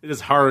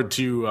hard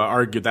to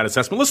argue that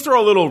assessment. Let's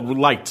throw a little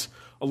light,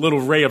 a little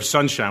ray of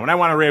sunshine. When I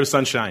want a ray of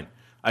sunshine,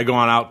 I go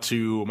on out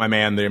to my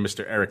man there,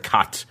 Mr. Eric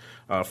COTT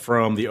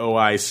from the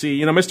OIC.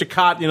 Mr.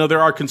 COTT,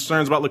 there are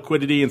concerns about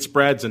liquidity and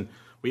spreads, and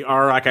we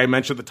are, like I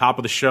mentioned at the top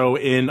of the show,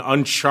 in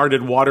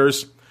uncharted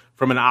waters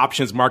from an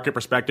options market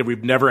perspective.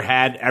 We've never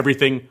had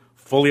everything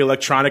fully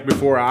electronic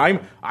before.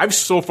 I've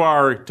so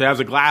far, to have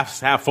the glass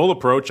half full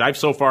approach, I've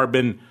so far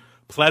been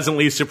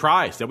pleasantly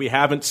surprised that we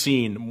haven't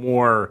seen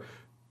more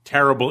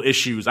terrible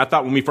issues. I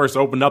thought when we first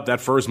opened up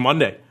that first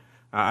Monday,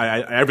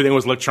 everything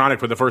was electronic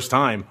for the first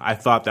time. I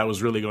thought that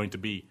was really going to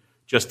be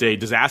just a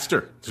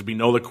disaster. There'd be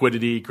no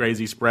liquidity,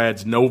 crazy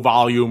spreads, no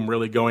volume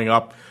really going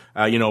up.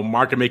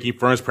 Market making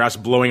firms perhaps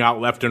blowing out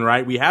left and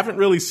right. We haven't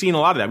really seen a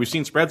lot of that. We've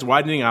seen spreads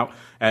widening out,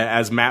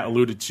 as Matt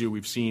alluded to.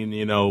 We've seen,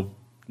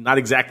 not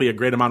exactly a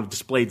great amount of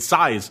displayed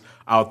size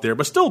out there,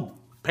 but still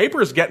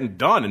paper is getting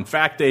done. In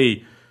fact,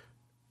 a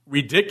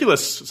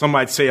ridiculous, some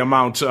might say,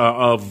 amount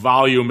of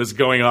volume is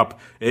going up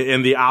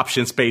in the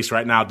option space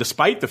right now,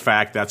 despite the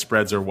fact that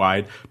spreads are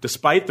wide,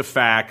 despite the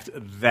fact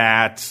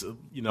that,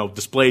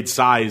 displayed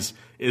size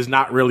is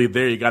not really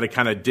there. You got to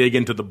kind of dig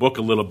into the book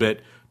a little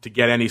bit to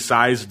get any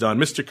size done.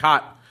 Mr.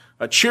 Cott,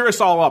 cheer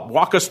us all up.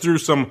 Walk us through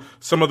some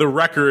of the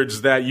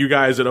records that you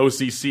guys at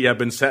OCC have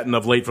been setting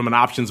of late from an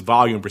options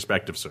volume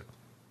perspective, sir.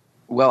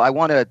 Well, I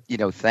want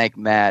to, thank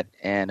Matt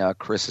and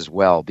Chris as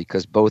well,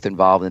 because both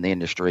involved in the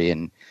industry.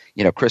 And,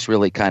 Chris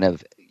really kind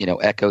of,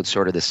 echoed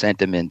sort of the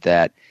sentiment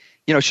that,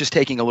 it's just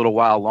taking a little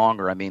while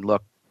longer. I mean,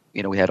 look,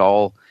 we had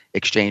all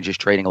exchanges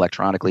trading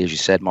electronically, as you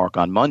said, Mark,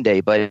 on Monday,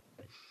 but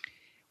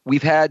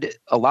we've had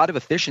a lot of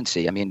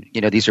efficiency. I mean,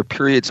 these are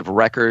periods of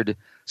record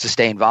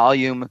sustained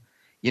volume,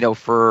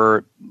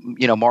 for,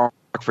 Mark,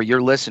 for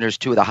your listeners,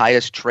 two of the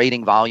highest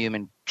trading volume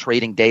and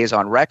trading days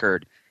on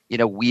record.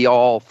 We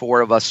all four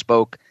of us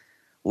spoke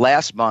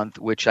last month,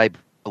 which I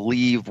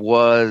believe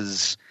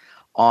was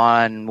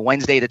on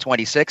Wednesday the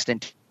 26th,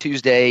 and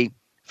Tuesday,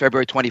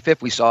 February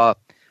 25th, we saw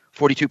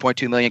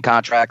 42.2 million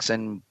contracts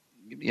and,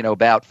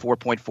 about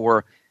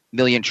 4.4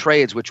 million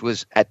trades, which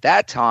was at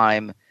that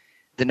time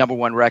the number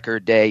one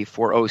record day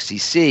for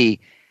OCC.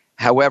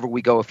 However,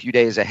 we go a few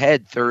days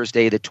ahead,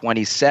 Thursday the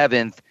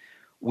 27th,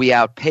 we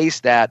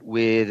outpaced that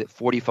with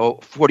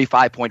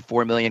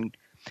 45.4 million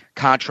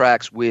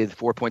contracts with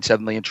 4.7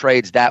 million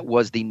trades. That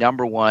was the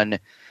number one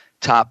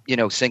top,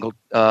 single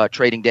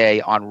trading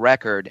day on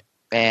record.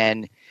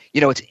 And,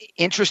 it's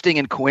interesting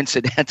and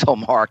coincidental,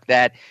 Mark,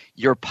 that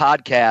your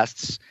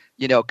podcasts,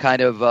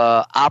 kind of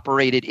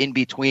operated in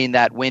between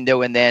that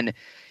window. And then,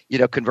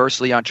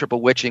 conversely on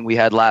Triple Witching we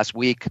had last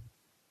week,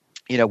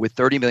 with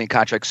 30 million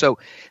contracts. So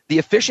the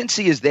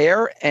efficiency is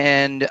there.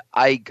 And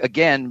I,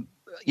 again,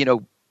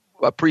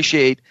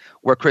 appreciate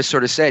where Chris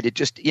sort of said. It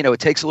just, it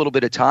takes a little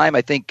bit of time.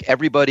 I think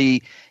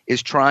everybody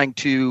is trying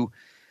to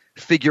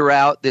figure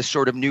out this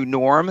sort of new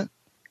norm.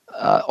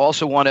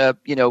 Also want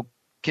to,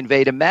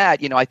 convey to Matt,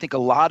 I think a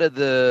lot of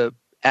the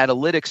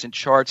analytics and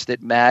charts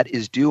that Matt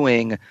is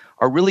doing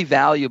are really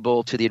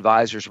valuable to the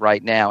advisors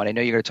right now. And I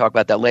know you're going to talk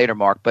about that later,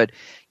 Mark, but,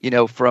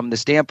 from the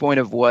standpoint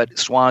of what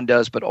SWAN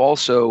does, but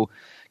also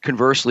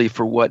conversely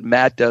for what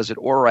Matt does at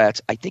ORATS,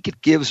 I think it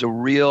gives a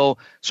real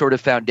sort of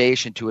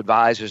foundation to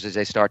advisors as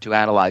they start to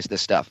analyze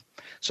this stuff.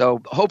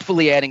 So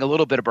hopefully adding a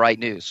little bit of bright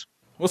news.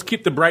 Let's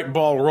keep the bright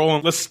ball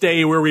rolling. Let's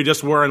stay where we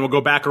just were, and we'll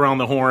go back around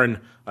the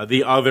horn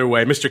the other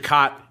way. Mr.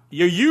 Cott,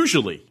 you're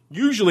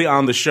usually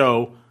on the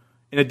show,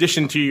 in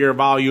addition to your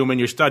volume and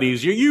your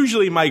studies, you're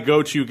usually my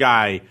go-to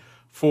guy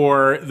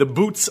for the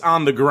boots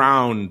on the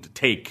ground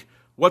take.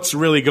 What's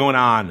really going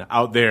on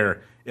out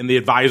there in the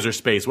advisor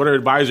space? What are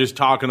advisors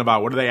talking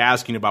about? What are they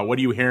asking about? What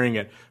are you hearing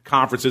at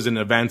conferences and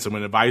events and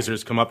when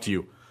advisors come up to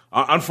you?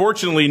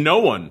 Unfortunately, no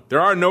one. There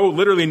are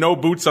literally no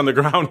boots on the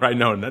ground right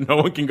now. No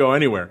one can go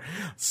anywhere.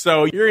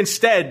 So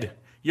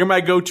you're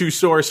my go-to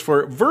source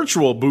for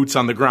virtual boots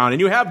on the ground.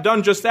 And you have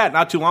done just that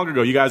not too long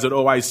ago. You guys at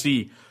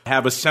OIC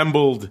have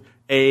assembled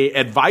a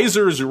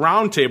advisors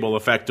roundtable,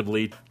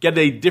 effectively, get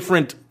a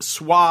different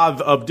swath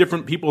of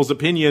different people's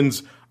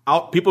opinions,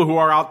 people who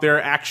are out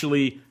there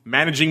actually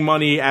managing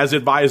money as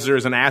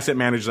advisors and asset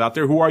managers out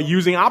there who are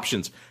using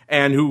options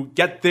and who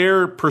get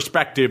their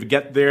perspective,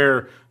 get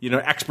their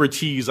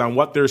expertise on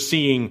what they're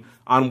seeing,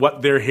 on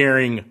what they're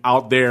hearing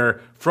out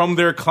there from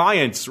their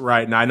clients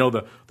right now. I know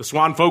the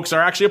SWAN folks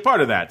are actually a part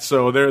of that,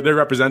 so they're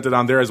represented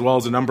on there as well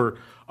as a number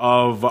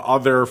of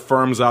other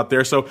firms out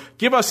there. So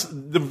give us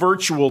the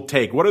virtual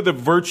take. What are the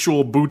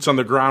virtual boots on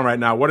the ground right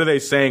now? What are they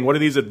saying? What are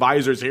these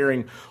advisors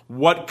hearing?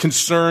 What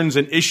concerns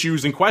and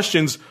issues and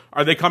questions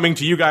are they coming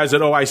to you guys at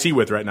OIC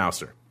with right now,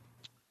 sir?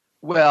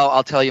 Well,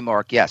 I'll tell you,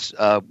 Mark, yes,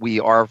 we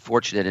are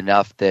fortunate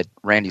enough that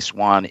Randy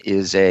Swan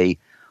is a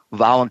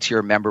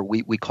volunteer member.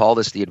 We call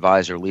this the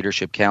Advisor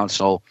Leadership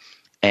Council,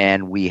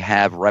 and we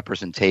have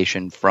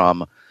representation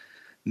from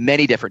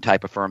many different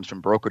type of firms,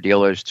 from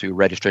broker-dealers to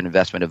registered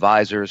investment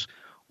advisors.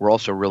 We're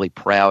also really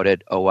proud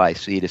at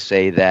OIC to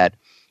say that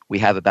we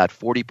have about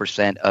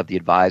 40% of the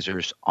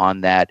advisors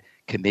on that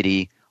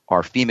committee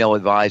are female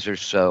advisors,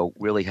 so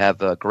really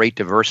have a great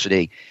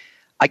diversity.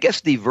 I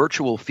guess the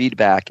virtual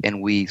feedback,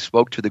 and we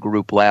spoke to the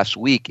group last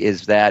week,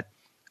 is that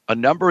a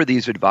number of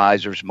these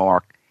advisors,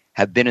 Mark,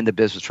 have been in the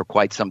business for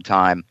quite some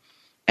time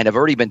and have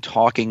already been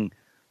talking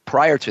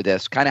prior to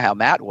this, kind of how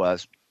Matt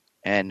was,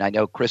 and I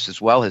know Chris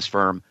as well, his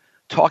firm,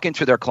 talking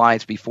to their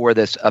clients before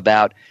this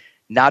about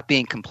not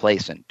being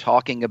complacent,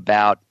 talking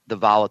about the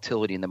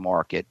volatility in the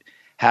market,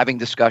 having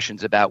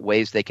discussions about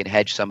ways they can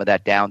hedge some of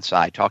that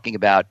downside, talking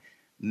about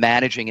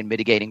managing and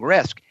mitigating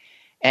risk.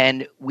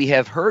 And we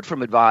have heard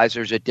from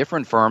advisors at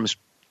different firms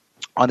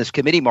on this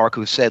committee, Mark,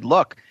 who said,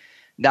 look,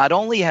 not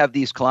only have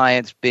these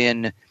clients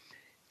been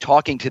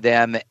talking to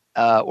them,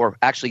 or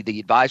actually the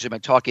advisor been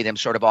talking to them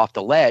sort of off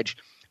the ledge,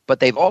 but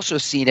they've also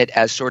seen it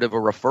as sort of a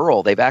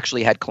referral. They've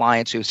actually had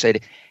clients who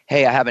said,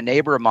 hey, I have a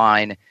neighbor of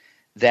mine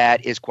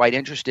that is quite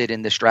interested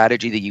in the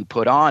strategy that you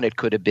put on. It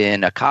could have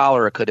been a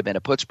collar, it could have been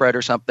a put spread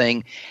or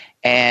something,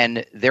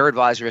 and their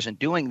advisor isn't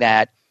doing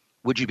that.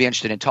 would you be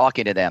interested in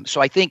talking to them?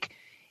 So I think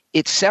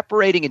it's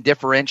separating and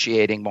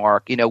differentiating,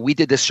 Mark. We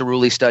did this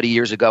Cerulli study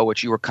years ago,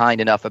 which you were kind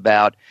enough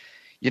about,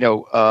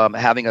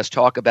 having us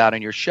talk about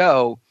on your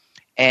show.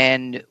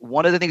 And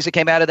one of the things that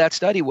came out of that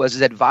study was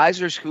is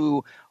advisors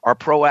who are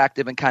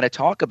proactive and kind of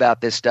talk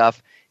about this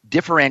stuff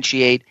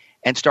differentiate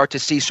and start to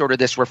see sort of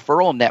this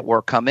referral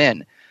network come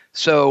in.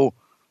 So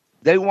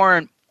they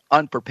weren't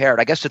unprepared.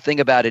 I guess the thing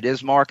about it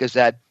is, Mark, is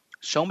that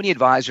so many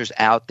advisors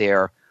out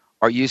there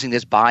are using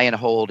this buy and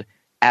hold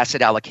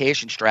asset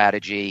allocation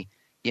strategy,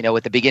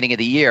 at the beginning of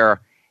the year.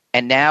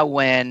 And now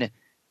when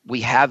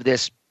we have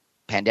this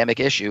pandemic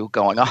issue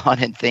going on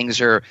and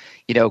things are,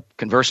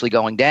 conversely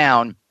going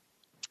down,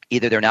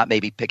 either they're not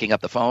maybe picking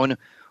up the phone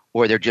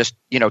or they're just,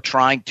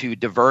 trying to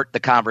divert the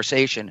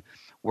conversation,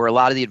 where a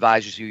lot of the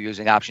advisors who are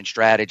using option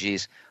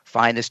strategies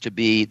find this to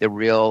be the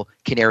real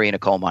canary in a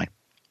coal mine.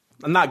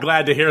 I'm not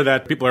glad to hear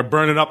that people are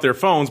burning up their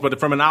phones, but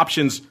from an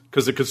options,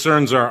 because the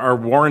concerns are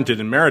warranted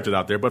and merited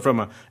out there, but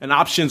from an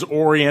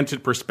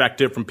options-oriented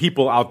perspective, from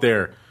people out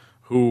there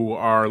who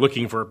are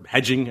looking for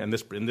hedging in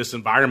this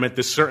environment,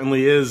 this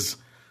certainly is,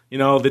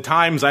 the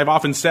times I've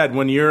often said,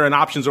 when you're an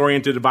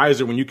options-oriented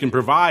advisor, when you can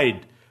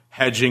provide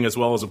hedging as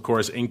well as, of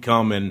course,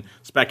 income and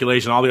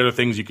speculation, all the other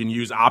things you can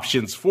use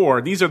options for,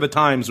 these are the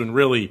times when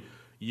really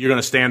you're going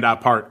to stand out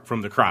apart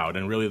from the crowd,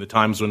 and really the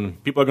times when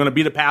people are going to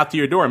beat a path to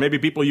your door. Maybe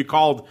people you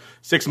called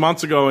 6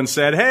 months ago and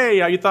said, hey,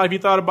 have you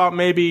thought about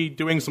maybe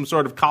doing some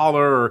sort of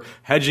collar or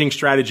hedging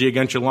strategy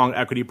against your long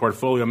equity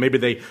portfolio? Maybe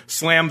they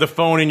slammed the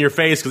phone in your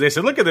face because they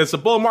said, look at this, a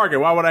bull market,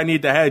 why would I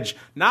need to hedge?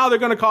 Now they're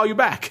going to call you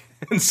back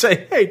and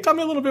say, hey, tell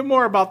me a little bit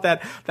more about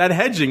that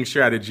hedging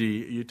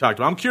strategy you talked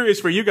about. I'm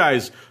curious for you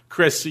guys,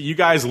 Chris, you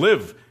guys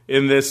live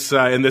in this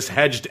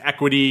hedged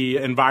equity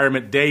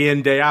environment day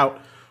in, day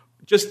out.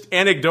 Just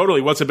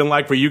anecdotally, what's it been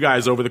like for you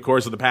guys over the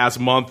course of the past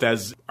month?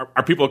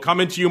 Are people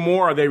coming to you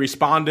more? Are they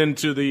responding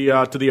to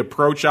the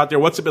approach out there?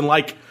 What's it been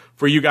like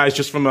for you guys,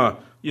 just from a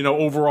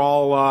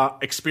overall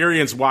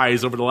experience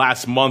wise over the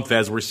last month,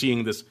 as we're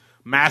seeing this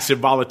massive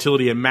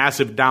volatility and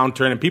massive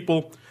downturn, and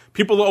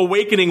people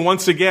awakening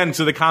once again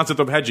to the concept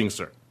of hedging,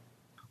 sir?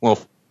 Well,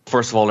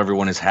 first of all,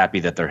 everyone is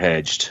happy that they're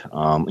hedged.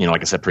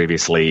 Like I said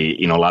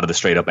previously, a lot of the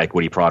straight up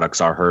equity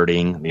products are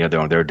hurting.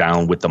 They're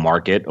down with the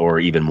market or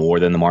even more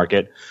than the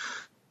market.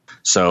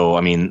 So,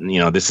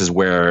 this is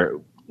where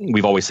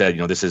we've always said,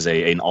 this is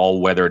an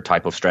all-weather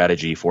type of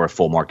strategy for a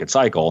full market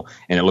cycle.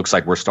 And it looks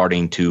like we're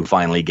starting to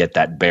finally get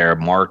that bear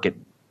market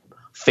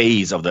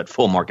phase of that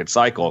full market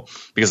cycle,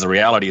 because the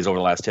reality is over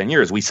the last 10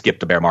 years, we skipped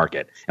the bear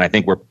market. And I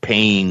think we're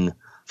paying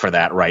for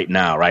that right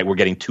now, right? We're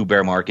getting two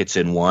bear markets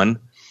in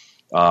one.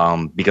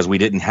 Because we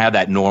didn't have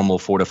that normal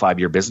 4 to 5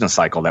 year business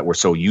cycle that we're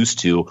so used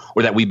to,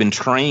 or that we've been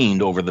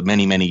trained over the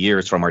many, many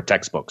years from our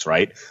textbooks,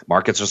 right?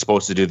 Markets are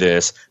supposed to do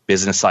this.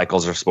 Business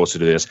cycles are supposed to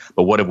do this.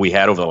 But what have we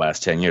had over the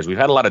last 10 years? We've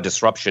had a lot of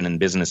disruption in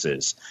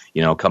businesses,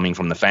 coming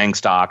from the FANG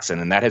stocks,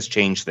 and that has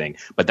changed things.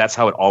 But that's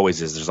how it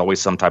always is. There's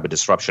always some type of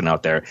disruption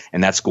out there,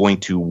 and that's going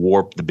to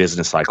warp the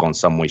business cycle in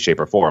some way, shape,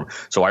 or form.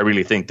 So I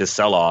really think this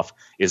sell-off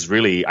is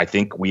really, I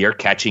think we are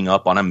catching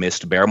up on a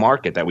missed bear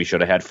market that we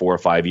should have had 4 or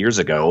 5 years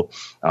ago.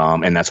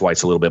 And that's why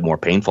it's a little bit more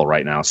painful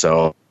right now.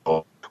 So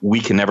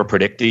we can never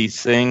predict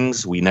these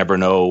things. We never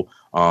know,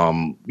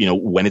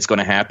 when it's going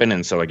to happen.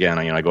 And so again,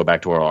 I go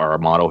back to our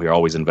motto here: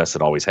 always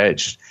invested, always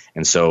hedged.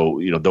 And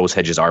so, those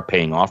hedges are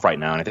paying off right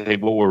now. And I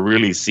think what we're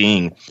really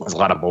seeing is a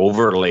lot of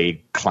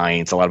overlay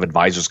clients, a lot of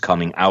advisors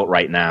coming out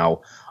right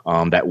now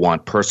that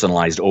want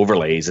personalized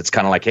overlays. It's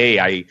kind of like,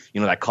 hey,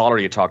 that caller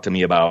you talked to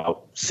me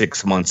about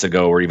 6 months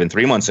ago or even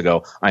 3 months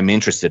ago, I'm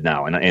interested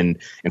now. And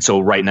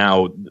so right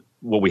now,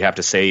 what we have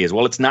to say is,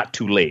 well, it's not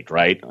too late,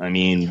 right?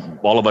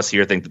 All of us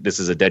here think that this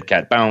is a dead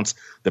cat bounce.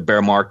 The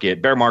bear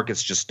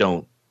markets just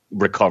don't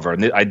recover.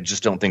 And I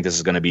just don't think this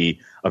is going to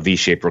be a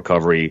V-shaped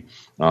recovery.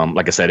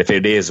 Like I said, if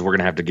it is, we're going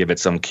to have to give it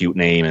some cute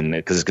name, and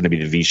because it's going to be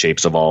the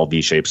V-shapes of all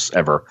V-shapes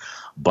ever.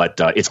 But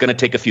it's going to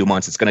take a few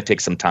months. It's going to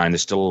take some time.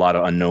 There's still a lot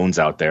of unknowns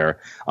out there.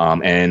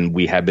 And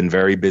we have been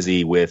very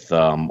busy with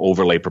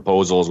overlay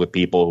proposals with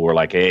people who are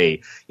like,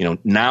 hey,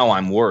 now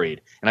I'm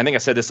worried. And I think I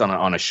said this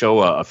on a show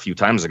a few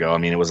times ago.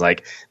 It was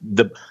like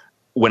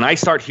when I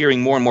start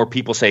hearing more and more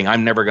people saying,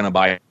 I'm never going to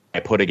buy a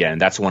put again,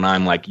 that's when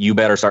I'm like, you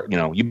better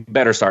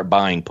start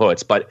buying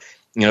puts. But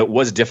it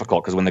was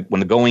difficult, because when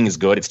the going is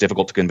good, it's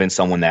difficult to convince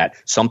someone that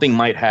something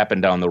might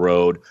happen down the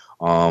road.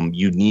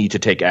 You need to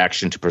take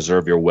action to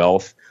preserve your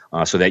wealth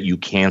so that you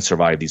can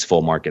survive these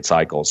full market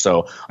cycles.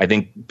 So I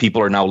think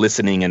people are now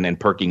listening and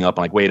perking up,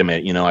 like, wait a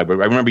minute, I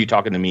remember you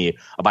talking to me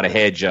about a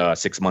hedge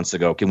 6 months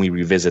ago. Can we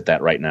revisit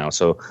that right now?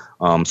 So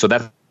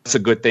that's a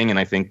good thing. And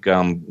I think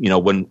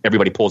when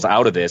everybody pulls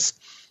out of this,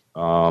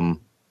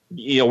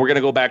 we're going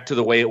to go back to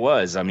the way it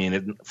was.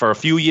 For a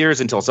few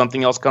years until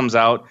something else comes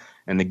out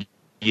and the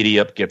giddy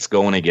up gets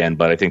going again.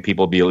 But I think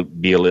people be a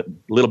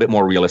little bit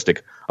more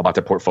realistic about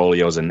their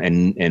portfolios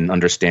and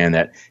understand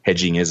that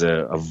hedging is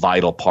a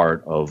vital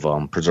part of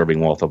preserving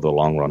wealth over the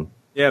long run.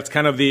 Yeah, it's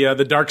kind of the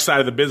dark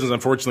side of the business,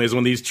 unfortunately, is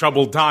when these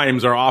troubled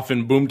times are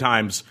often boom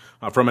times.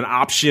 From an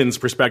options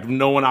perspective,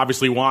 no one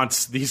obviously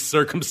wants these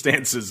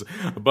circumstances,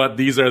 but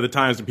these are the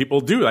times when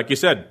people do, like you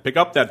said, pick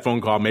up that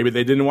phone call. Maybe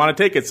they didn't want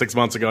to take it 6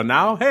 months ago.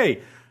 Now,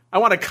 hey, I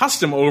want a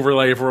custom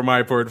overlay for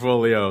my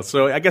portfolio.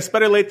 So I guess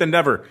better late than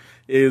never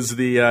is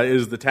the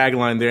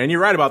tagline there. And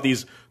you're right about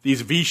these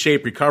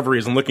V-shaped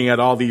recoveries, and looking at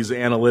all these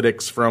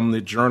analytics from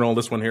the journal,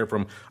 this one here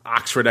from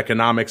Oxford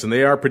Economics, and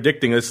they are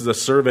predicting, this is a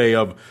survey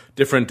of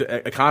different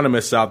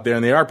economists out there,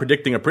 and they are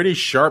predicting a pretty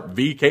sharp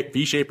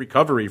V-shaped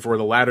recovery for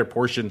the latter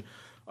portion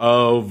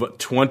of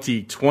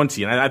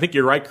 2020. And I think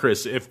you're right,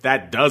 Chris, if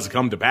that does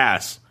come to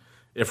pass,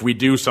 if we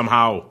do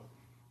somehow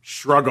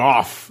shrug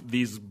off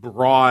these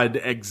broad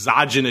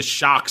exogenous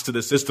shocks to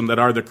the system that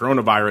are the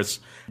coronavirus,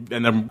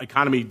 and the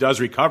economy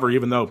does recover,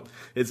 even though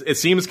it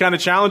seems kind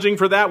of challenging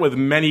for that, with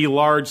many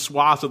large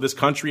swaths of this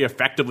country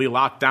effectively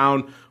locked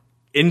down.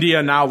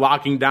 India now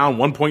locking down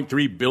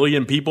 1.3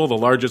 billion people, the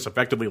largest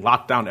effectively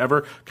lockdown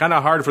ever. Kind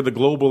of hard for the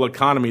global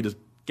economy to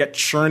get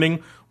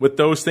churning with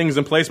those things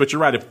in place. But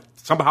you're right, if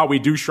somehow we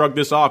do shrug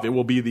this off, it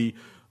will be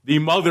the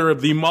mother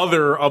of the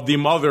mother of the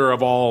mother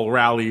of all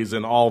rallies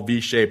and all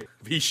V-shape.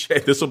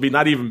 This will be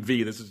not even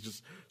V. This is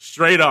just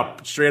straight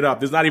up.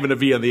 There's not even a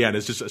V on the end.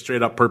 It's just a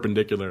straight up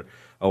perpendicular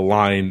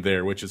line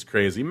there, which is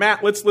crazy.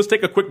 Matt, let's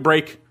take a quick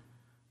break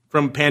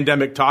from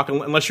pandemic talk.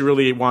 Unless you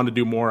really want to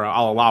do more,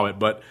 I'll allow it.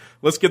 But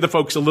let's give the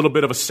folks a little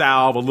bit of a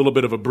salve, a little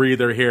bit of a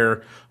breather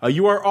here.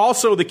 You are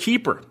also the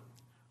keeper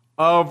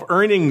of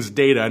earnings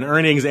data and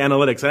earnings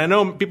analytics. And I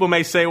know people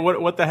may say,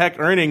 what the heck,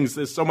 earnings?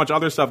 There's so much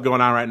other stuff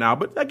going on right now.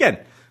 But again,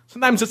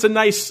 sometimes it's a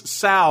nice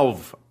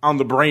salve on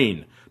the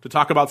brain to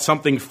talk about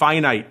something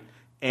finite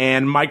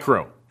and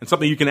micro, and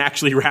something you can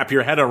actually wrap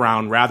your head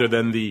around, rather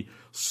than the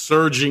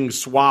surging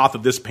swath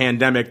of this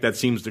pandemic that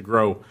seems to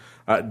grow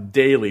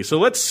daily. So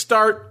let's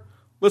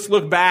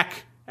look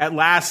back at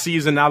last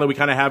season, now that we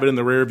kind of have it in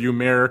the rearview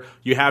mirror.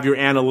 You have your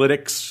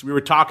analytics. We were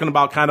talking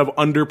about kind of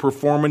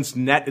underperformance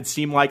net, it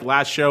seemed like,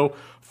 last show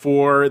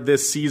for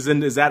this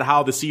season. Is that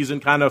how the season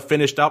kind of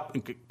finished up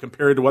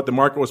compared to what the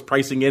market was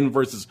pricing in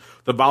versus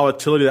the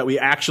volatility that we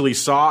actually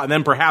saw? And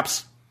then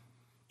perhaps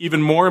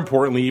even more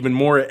importantly, even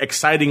more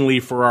excitingly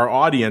for our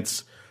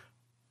audience,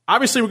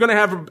 obviously we're going to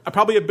have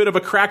probably a bit of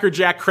a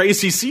crackerjack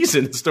crazy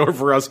season in store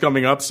for us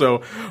coming up. So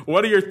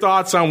what are your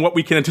thoughts on what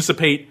we can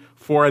anticipate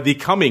for the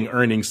coming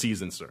earnings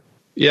season, sir?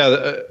 Yeah,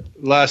 the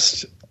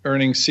last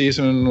earnings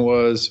season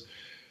was,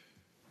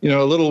 a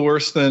little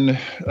worse than,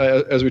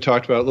 as we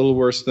talked about, a little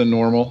worse than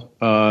normal.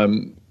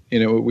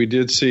 We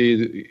did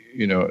see,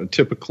 a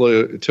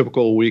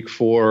typical week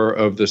 4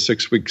 of the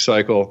 6-week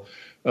cycle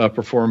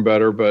perform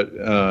better, but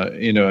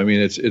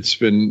it's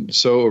been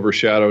so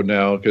overshadowed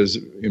now, because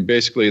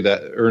basically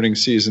that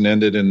earnings season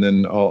ended, and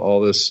then all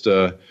this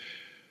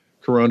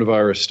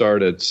coronavirus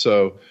started.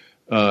 So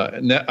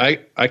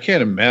I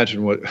can't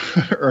imagine what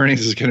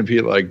earnings is going to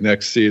be like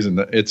next season.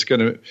 It's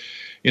going to,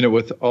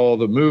 with all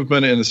the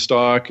movement in the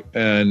stock,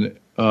 and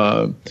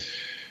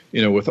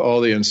with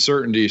all the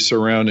uncertainty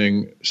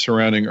surrounding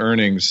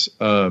earnings,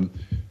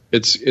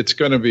 it's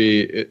going to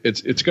be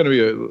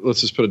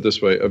let's just put it this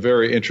way, a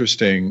very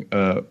interesting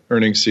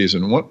earnings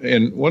season.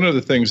 One of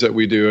the things that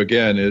we do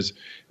again is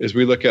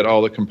we look at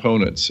all the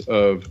components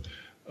of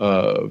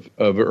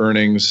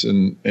earnings,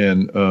 and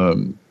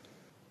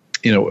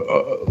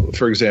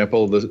for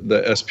example,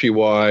 the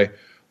SPY,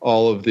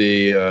 all of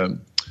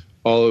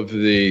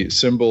the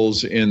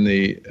symbols in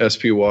the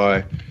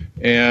SPY,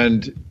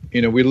 and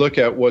we look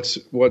at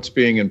what's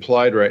being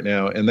implied right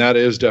now, and that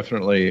is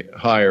definitely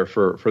higher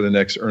for the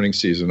next earnings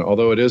season.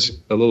 Although it is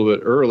a little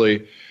bit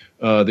early,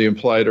 the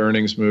implied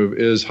earnings move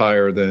is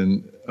higher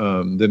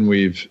than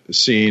we've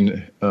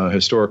seen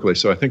historically.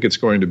 So I think it's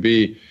going to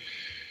be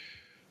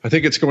a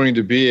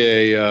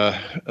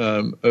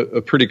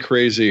pretty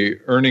crazy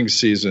earnings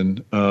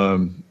season.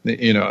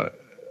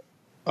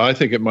 I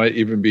think it might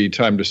even be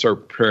time to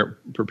start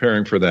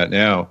preparing for that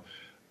now.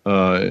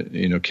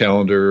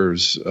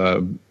 Calendars,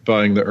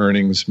 buying the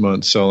earnings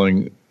month,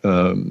 selling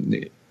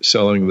the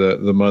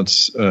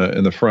months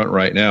in the front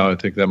right now. I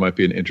think that might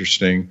be an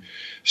interesting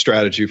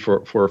strategy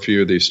for a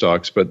few of these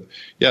stocks. But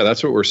yeah,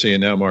 that's what we're seeing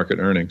now, market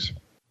earnings.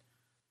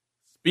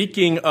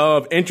 Speaking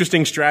of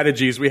interesting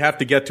strategies, we have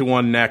to get to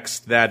one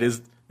next. This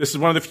is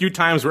one of the few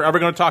times we're ever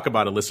going to talk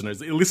about it,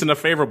 listeners, at least in a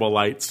favorable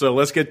light. So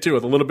let's get to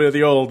it. A little bit of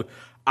the old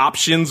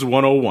Options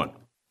 101.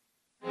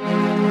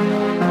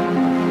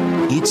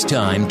 It's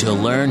time to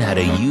learn how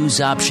to use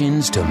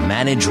options to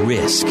manage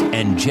risk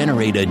and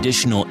generate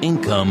additional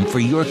income for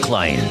your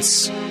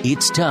clients.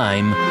 It's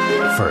time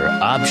for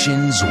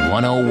Options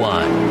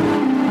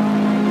 101.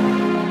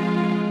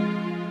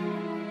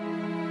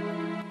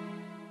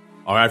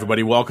 All right,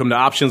 everybody, welcome to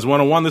Options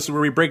 101. This is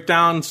where we break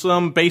down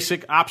some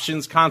basic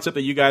options concept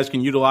that you guys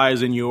can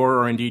utilize in your,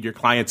 or indeed your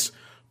clients'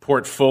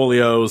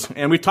 portfolios.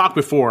 And we've talked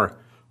before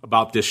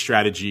about this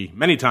strategy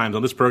many times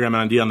on this program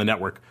and indeed on the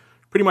network.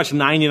 Pretty much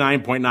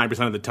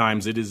 99.9% of the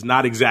times, it is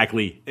not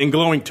exactly in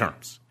glowing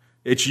terms.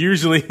 it's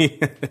usually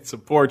it's a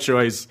poor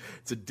choice.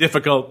 It's a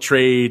difficult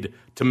trade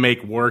to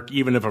make work,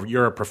 even if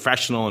you're a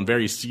professional and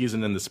very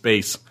seasoned in the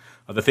space.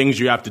 The things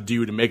you have to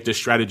do to make this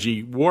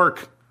strategy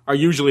work are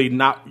usually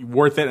not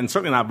worth it and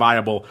certainly not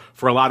viable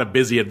for a lot of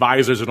busy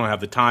advisors who don't have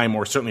the time,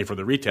 or certainly for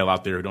the retail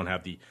out there who don't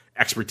have the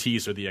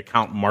expertise or the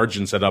account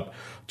margin set up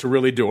to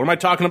really do it. What am I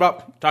talking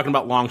about? I'm talking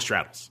about long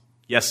straddles.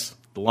 Yes,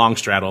 the long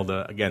straddle,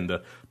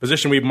 the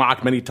position we've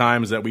mocked many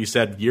times that we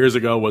said years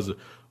ago was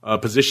a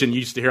position. You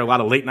used to hear a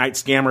lot of late night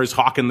scammers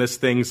hawking this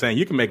thing, saying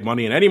you can make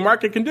money in any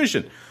market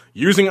condition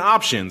using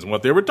options. And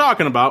what they were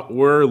talking about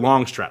were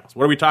long straddles.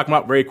 What are we talking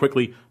about? Very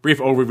quickly, brief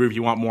overview. If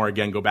you want more,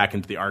 again, go back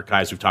into the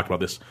archives. We've talked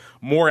about this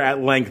more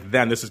at length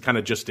then. This is kind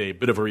of just a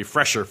bit of a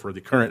refresher for the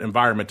current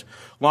environment.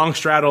 Long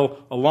straddle,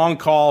 a long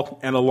call,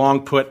 and a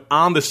long put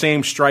on the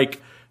same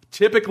strike.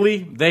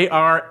 Typically, they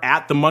are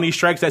at the money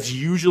strikes. That's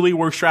usually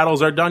where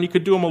straddles are done. You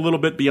could do them a little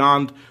bit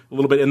beyond, a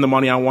little bit in the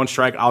money on one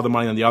strike, out of the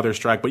money on the other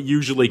strike, but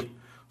usually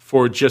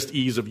for just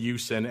ease of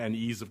use and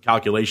ease of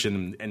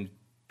calculation and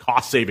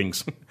cost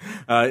savings,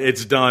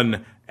 it's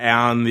done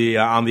on the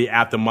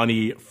at the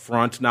money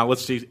front. Now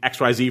let's see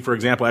XYZ, for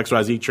example.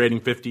 XYZ trading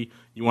 50.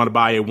 You want to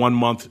buy a 1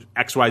 month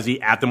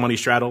XYZ at the money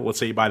straddle. Let's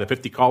say you buy the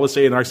 50 call. Let's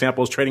say in our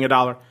example is trading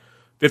 $1.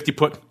 50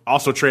 put,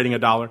 also trading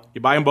 $1.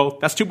 You buy them both.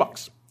 That's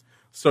 $2.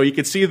 So you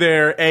can see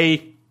there,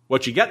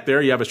 what you get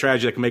there. You have a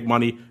strategy that can make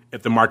money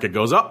if the market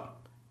goes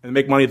up, and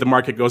make money if the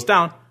market goes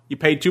down. You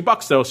paid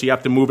 $2 though, so you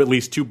have to move at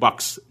least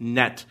 $2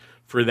 net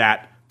for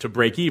that to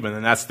break even,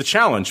 and that's the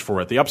challenge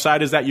for it. The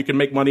upside is that you can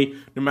make money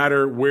no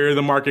matter where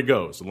the market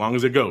goes, as long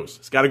as it goes.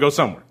 It's got to go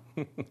somewhere.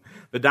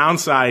 The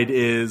downside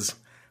is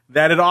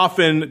that it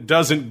often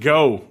doesn't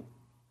go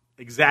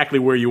exactly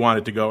where you want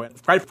it to go.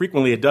 Quite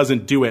frequently, it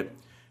doesn't do it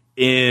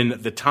in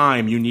the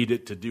time you need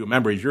it to do.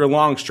 Remember, if you're a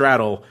long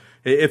straddle,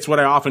 it's what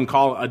I often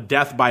call a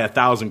death by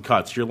 1,000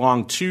 cuts. You're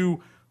long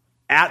two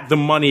at the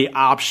money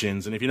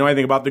options. And if you know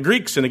anything about the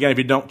Greeks, and again, if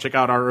you don't, check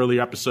out our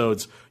earlier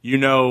episodes, you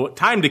know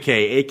time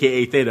decay,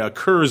 aka theta,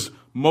 occurs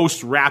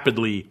most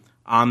rapidly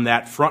on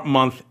that front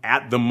month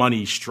at the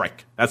money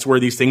strike. That's where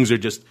these things are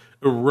just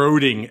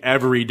eroding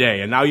every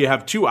day. And now you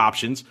have two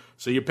options,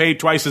 so you pay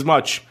twice as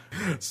much.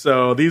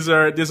 So this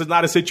is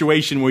not a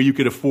situation where you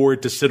could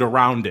afford to sit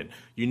around it.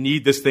 You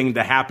need this thing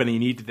to happen, and you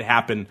need it to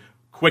happen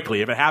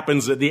quickly. If it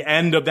happens at the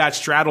end of that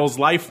straddle's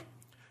life,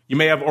 you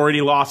may have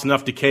already lost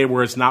enough decay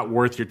where it's not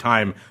worth your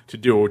time to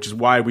do it, which is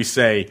why we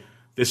say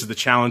this is the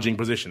challenging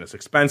position. It's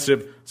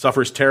expensive,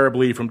 suffers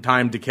terribly from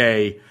time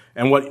decay,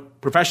 and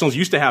what professionals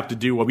used to have to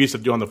do, what we used to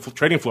do on the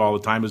trading floor all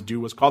the time, is do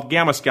what's called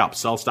gamma scalp.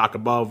 Sell stock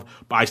above,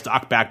 buy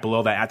stock back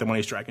below that at the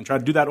money strike, and try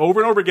to do that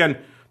over and over again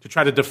to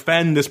try to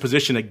defend this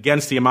position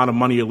against the amount of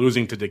money you're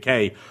losing to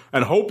decay,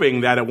 and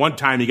hoping that at one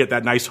time you get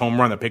that nice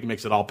home run that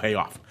makes it all pay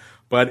off.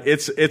 But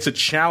it's a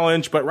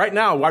challenge. But right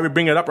now, why we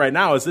bring it up right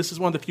now is this is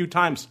one of the few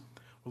times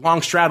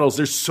long straddles,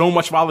 there's so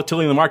much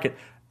volatility in the market,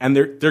 and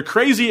they're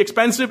crazy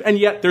expensive, and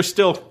yet they're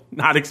still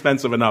not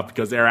expensive enough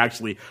because they're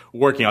actually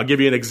working. I'll give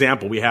you an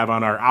example we have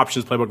on our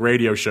Options Playbook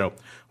radio show.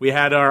 We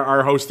had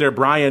our host there,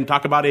 Brian,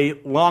 talk about a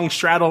long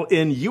straddle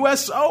in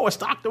USO, a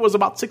stock that was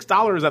about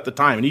 $6 at the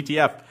time, an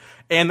ETF.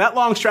 And that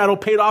long straddle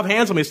paid off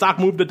handsomely. The stock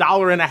moved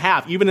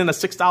 $1.50, even in a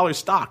 $6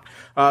 stock.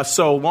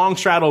 So long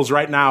straddles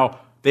right now,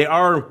 they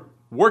are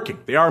working.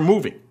 They are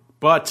moving.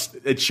 But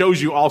it shows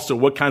you also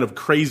what kind of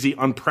crazy,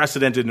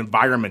 unprecedented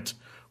environment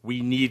we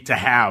need to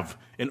have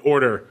in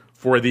order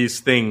for these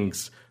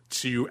things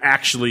to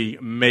actually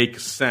make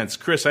sense.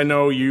 Chris, I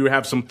know you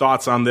have some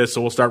thoughts on this,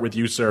 so we'll start with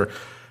you, sir.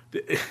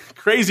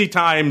 Crazy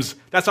times,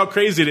 that's how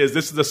crazy it is.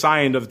 This is the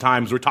sign of the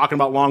times. We're talking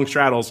about long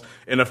straddles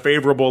in a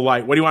favorable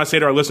light. What do you want to say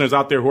to our listeners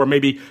out there who are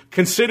maybe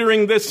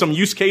considering this, some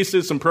use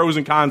cases, some pros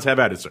and cons? Have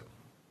at it, sir.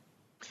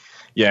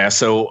 Yeah,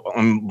 so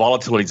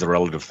volatility is a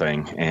relative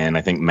thing, and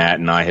I think Matt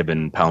and I have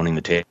been pounding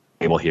the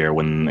table here.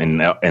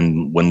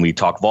 And when we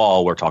talk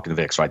vol, we're talking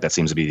VIX, right? That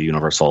seems to be the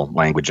universal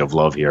language of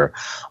love here.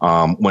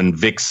 When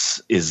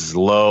VIX is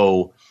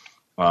low,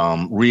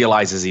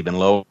 realize is even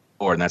lower,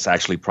 and that's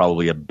actually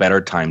probably a better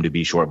time to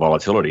be short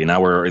volatility. And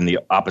now we're in the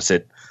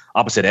opposite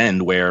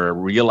end where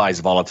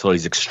realized volatility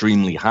is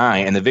extremely high,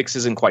 and the VIX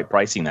isn't quite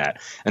pricing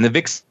that. And the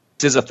VIX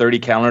is a 30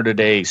 calendar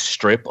day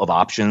strip of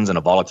options and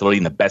a volatility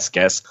and the best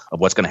guess of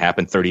what's going to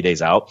happen 30 days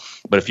out.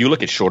 But if you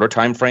look at shorter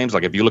time frames,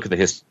 like if you look at the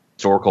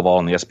historical vol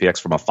and the SPX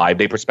from a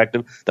 5-day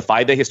perspective, the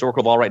 5-day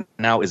historical vol right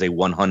now is a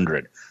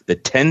 100. The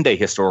 10-day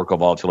historical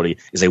volatility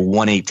is a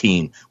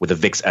 118 with a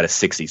VIX at a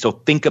 60. So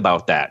think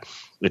about that.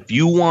 If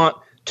you want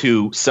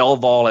to sell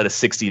vol at a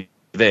 60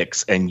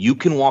 VIX and you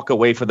can walk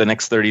away for the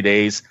next 30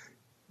 days,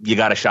 you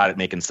got a shot at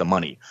making some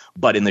money.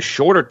 But in the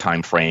shorter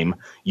time frame,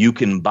 you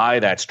can buy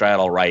that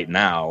straddle right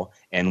now,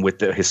 and with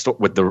the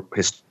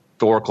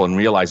historical and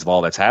realized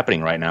vol that's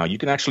happening right now, you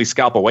can actually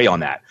scalp away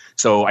on that.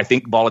 So I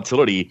think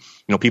volatility,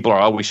 people are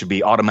always should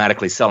be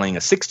automatically selling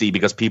a 60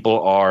 because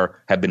people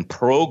have been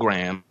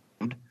programmed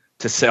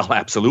to sell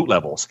absolute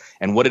levels.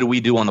 And what did we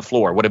do on the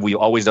floor? What have we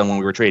always done when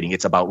we were trading?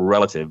 It's about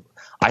relative.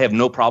 I have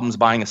no problems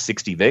buying a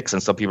 60 VIX,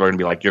 and some people are going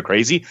to be like, you're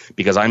crazy,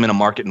 because I'm in a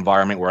market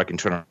environment where I can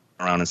turn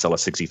around and sell a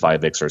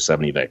 65 VIX or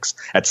 70 VIX.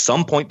 At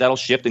some point, that'll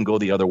shift and go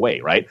the other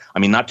way, right? I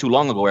mean, not too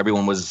long ago,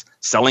 everyone was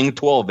selling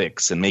 12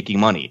 VIX and making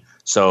money.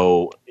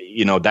 So,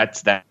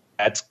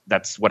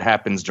 that's what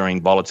happens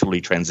during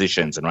volatility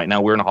transitions. And right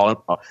now we're in a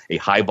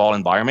high vol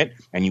environment,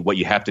 and what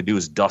you have to do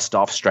is dust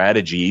off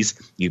strategies.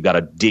 You've got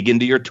to dig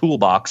into your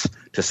toolbox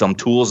to some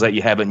tools that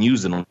you haven't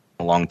used in a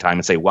long time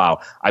and say, wow,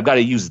 I've got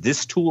to use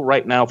this tool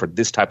right now for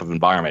this type of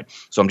environment.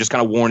 So I'm just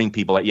kind of warning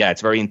people that, yeah,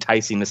 it's very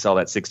enticing to sell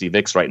that 60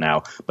 VIX right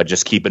now, but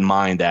just keep in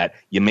mind that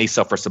you may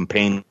suffer some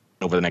pain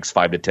over the next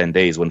 5 to 10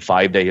 days when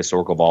 5-day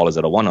historical vol is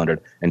at a 100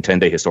 and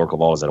 10-day historical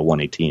vol is at a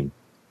 118.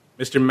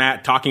 Mr.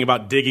 Matt, talking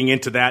about digging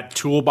into that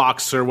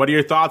toolbox, sir, what are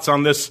your thoughts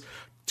on this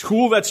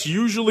tool that's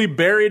usually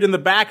buried in the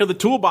back of the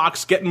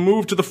toolbox getting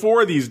moved to the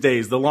fore these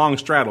days, the long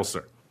straddle,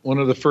 sir? One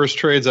of the first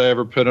trades I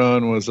ever put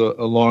on was a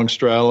long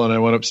straddle, and I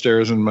went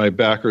upstairs, and my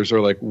backers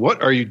are like,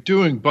 "What are you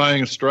doing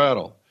buying a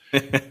straddle?"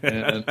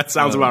 And, that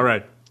sounds about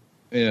right.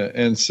 Yeah,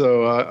 and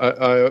so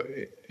I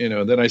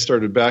then I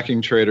started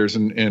backing traders,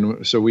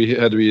 and so we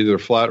had to be either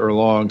flat or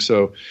long.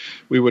 So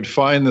we would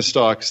find the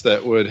stocks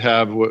that would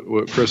have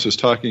what Chris was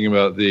talking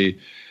about, the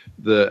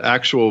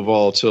actual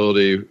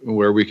volatility,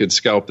 where we could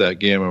scalp that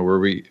gamma,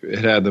 where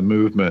it had the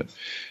movement.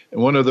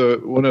 And one of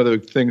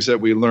the things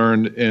that we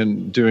learned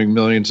in doing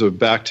millions of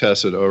back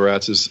tests at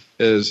ORATs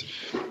is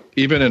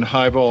even in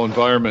high vol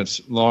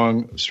environments,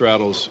 long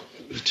straddles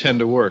tend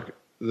to work.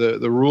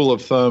 The rule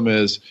of thumb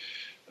is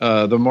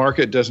the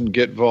market doesn't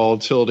get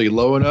volatility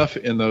low enough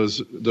in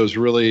those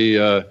really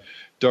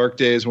dark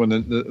days when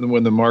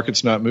the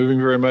market's not moving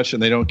very much,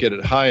 and they don't get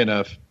it high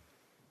enough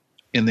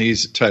in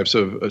these types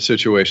of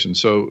situations.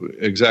 So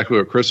exactly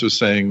what Chris was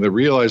saying, the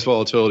realized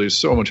volatility is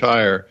so much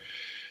higher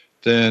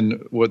than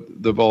what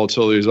the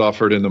volatility is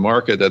offered in the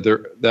market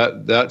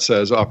that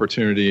says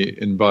opportunity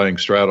in buying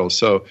straddles.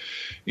 So,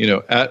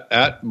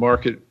 at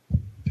market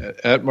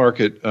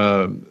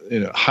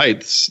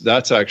heights,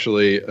 that's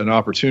actually an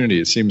opportunity.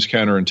 It seems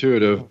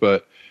counterintuitive,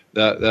 but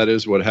that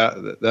is what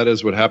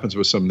happens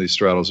with some of these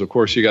straddles. Of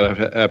course, you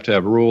have to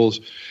have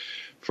rules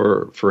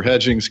for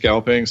hedging,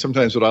 scalping.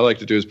 Sometimes what I like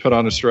to do is put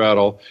on a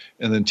straddle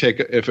and then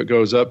if it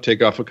goes up,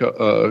 take off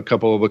a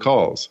couple of the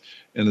calls,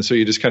 and then so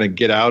you just kind of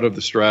get out of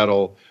the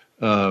straddle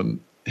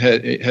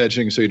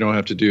hedging, so you don't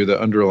have to do the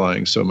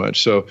underlying so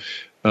much. So,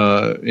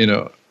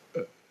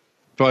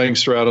 buying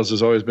straddles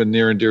has always been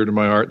near and dear to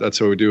my heart. That's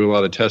why we do a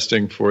lot of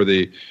testing for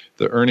the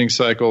earnings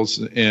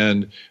cycles,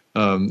 and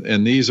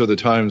these are the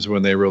times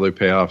when they really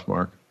pay off,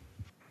 Mark.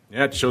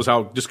 Yeah, it shows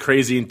how just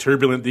crazy and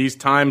turbulent these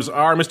times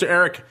are. Mr.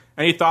 Eric,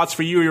 any thoughts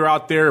for you? You're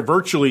out there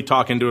virtually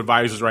talking to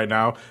advisors right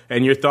now,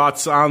 and your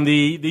thoughts on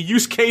the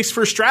use case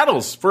for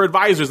straddles for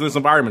advisors in this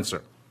environment,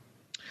 sir?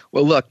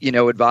 Well, look,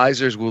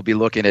 advisors will be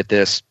looking at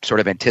this sort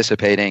of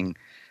anticipating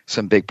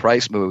some big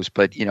price moves,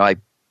 but, I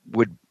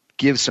would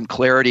give some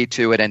clarity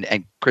to it,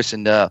 and Chris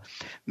and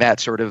Matt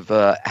sort of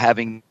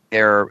having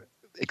their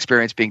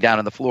experience being down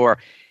on the floor.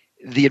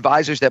 The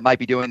advisors that might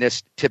be doing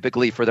this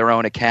typically for their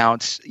own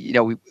accounts,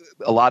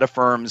 a lot of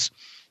firms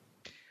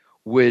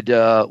would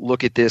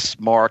look at this,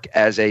 Mark,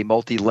 as a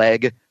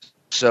multi-leg.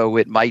 So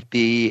it might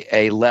be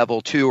a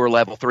level 2 or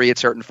level 3 at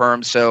certain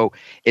firms. So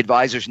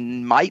advisors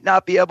might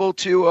not be able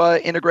to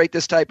integrate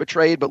this type of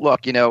trade. But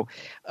look, you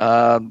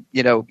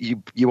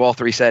all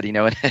three said,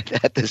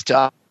 at this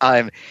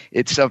time,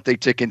 it's something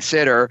to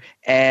consider.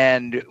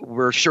 And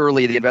we're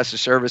surely the investor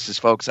services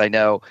folks I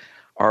know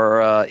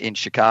are in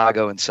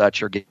Chicago and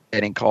such are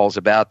getting calls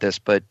about this.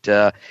 But,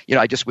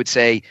 I just would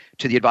say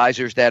to the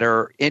advisors that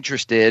are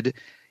interested,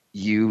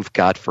 you've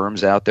got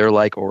firms out there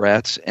like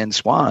ORATs and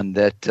SWAN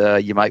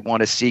that you might want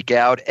to seek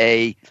out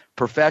a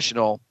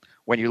professional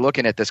when you're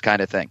looking at this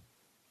kind of thing.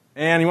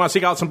 And you want to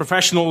seek out some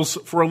professionals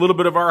for a little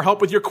bit of our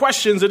help with your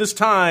questions. It is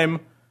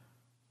time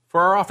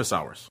for our office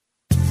hours.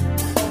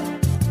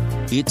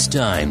 It's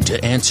time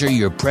to answer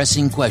your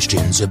pressing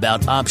questions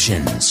about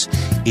options.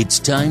 It's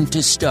time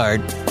to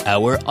start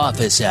our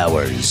office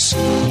hours.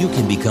 You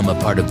can become a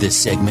part of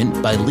this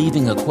segment by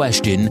leaving a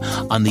question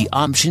on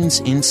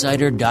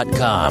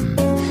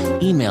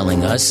theoptionsinsider.com,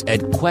 emailing us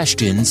at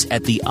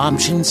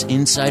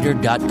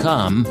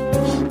questions@theoptionsinsider.com,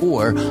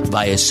 or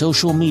via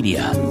social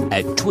media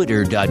at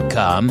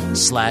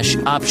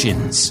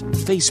twitter.com/options,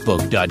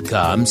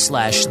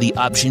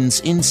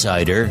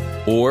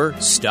 facebook.com/theoptionsinsider, or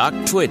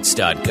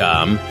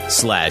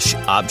stocktwits.com/optionsinsider.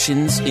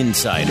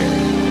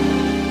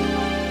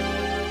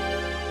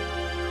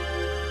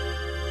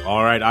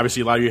 All right.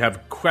 Obviously, a lot of you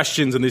have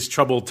questions in these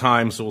troubled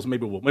times, so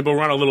maybe we'll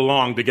run a little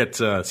long to get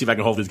see if I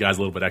can hold these guys a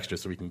little bit extra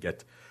so we can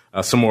get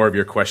some more of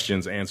your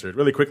questions answered.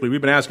 Really quickly,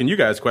 we've been asking you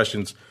guys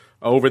questions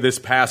over this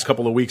past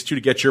couple of weeks, too,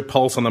 to get your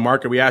pulse on the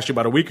market. We asked you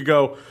about a week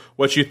ago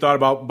what you thought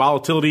about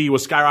volatility,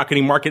 was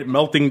skyrocketing market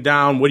melting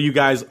down. What are you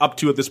guys up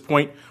to at this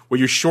point? Were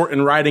you short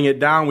and riding it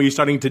down? Were you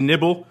starting to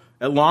nibble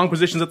at long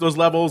positions at those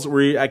levels?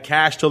 Were you at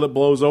cash till it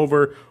blows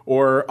over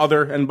or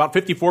other? And about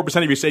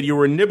 54% of you said you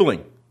were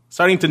nibbling,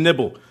 starting to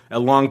nibble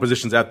at long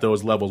positions at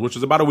those levels, which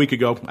was about a week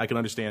ago. I can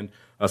understand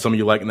some of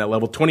you liking that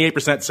level.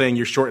 28% saying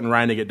you're short and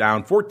riding it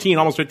down. 14,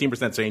 almost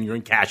 15% saying you're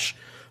in cash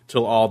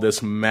till all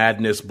this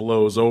madness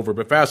blows over.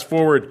 But fast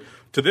forward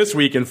to this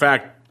week. In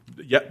fact,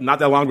 not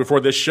that long before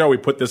this show, we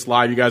put this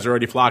live. You guys are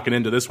already flocking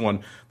into this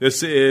one.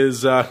 This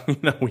is,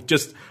 we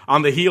just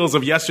on the heels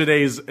of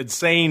yesterday's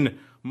insane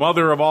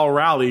mother of all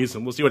rallies,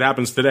 and we'll see what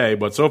happens today.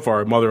 But so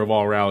far, mother of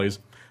all rallies,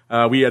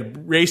 we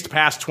had raced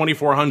past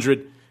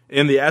 2,400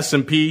 in the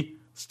S&P.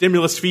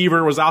 Stimulus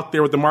fever was out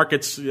there with the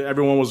markets.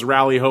 Everyone was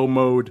rally ho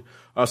mode.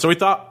 So we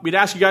thought we'd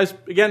ask you guys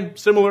again,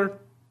 similar,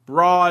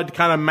 broad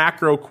kind of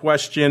macro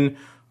question.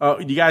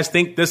 Do you guys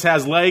think this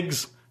has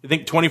legs? You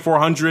think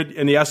 2,400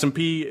 in the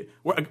S&P?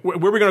 Where are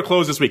we going to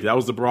close this week? That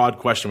was the broad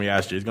question we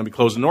asked you. It's going to be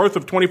closing north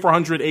of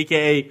 2,400,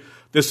 a.k.a.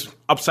 this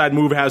upside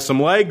move has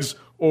some legs,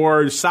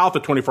 or south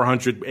of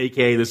 2,400,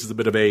 a.k.a. this is a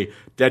bit of a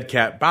dead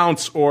cat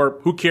bounce, or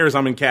who cares,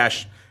 I'm in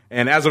cash.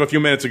 And as of a few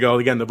minutes ago,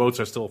 again, the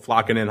votes are still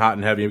flocking in hot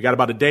and heavy. We've got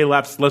about a day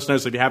left.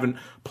 Listeners, if you haven't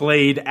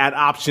played, at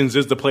Options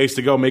is the place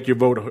to go. Make your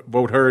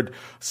vote heard.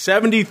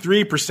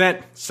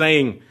 73%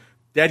 saying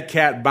dead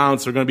cat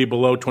bounce are going to be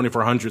below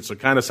 2,400, so it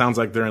kind of sounds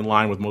like they're in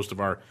line with most of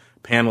our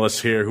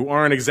panelists here who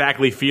aren't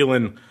exactly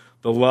feeling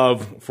the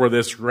love for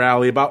this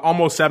rally. About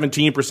almost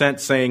 17%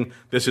 saying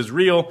this is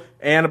real,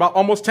 and about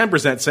almost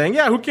 10% saying,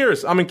 yeah, who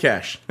cares? I'm in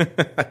cash.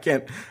 I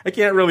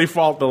can't really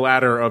fault the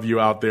latter of you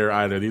out there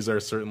either. These are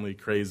certainly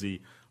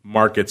crazy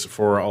markets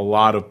for a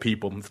lot of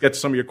people. Let's get to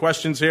some of your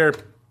questions here.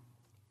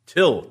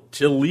 Tilly?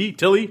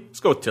 Let's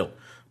go with Till.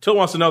 Till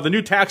wants to know, the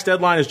new tax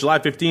deadline is July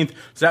 15th.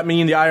 Does that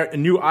mean the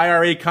new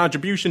IRA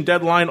contribution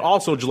deadline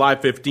also July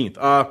 15th?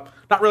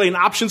 Not really an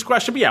options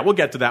question, but yeah, we'll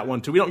get to that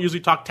one too. We don't usually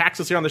talk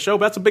taxes here on the show,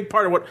 but that's a big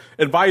part of what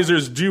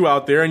advisors do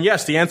out there. And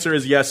yes, the answer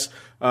is yes.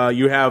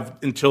 You have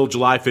until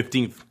July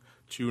 15th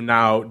to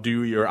now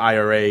do your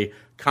IRA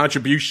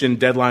contribution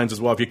deadlines as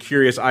well. If you're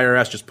curious,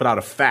 IRS just put out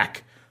a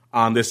FAQ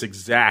on this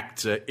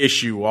exact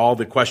issue, all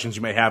the questions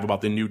you may have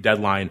about the new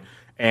deadline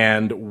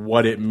and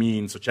what it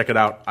means. So check it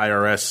out,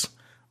 IRS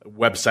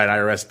website,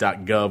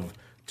 irs.gov,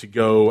 to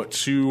go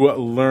to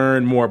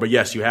learn more. But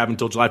yes, you have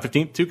until July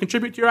 15th to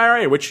contribute to your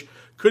IRA, which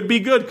could be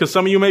good because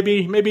some of you may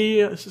be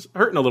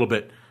hurting a little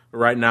bit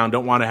right now and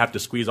don't want to have to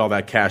squeeze all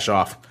that cash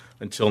off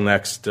until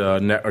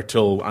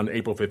till on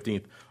April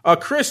 15th.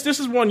 Chris, this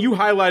is one you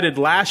highlighted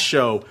last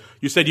show.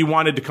 You said you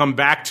wanted to come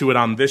back to it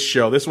on this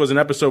show. This was an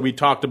episode we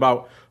talked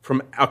about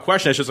from a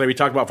question, I should say, we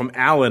talked about from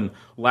Alan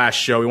last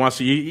show.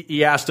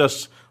 He asked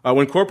us,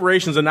 when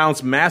corporations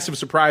announce massive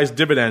surprise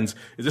dividends,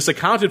 is this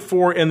accounted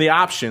for in the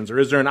options, or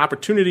is there an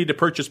opportunity to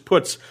purchase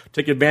puts,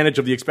 take advantage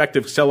of the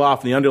expected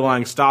sell-off in the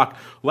underlying stock?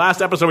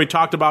 Last episode, we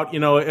talked about,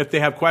 if they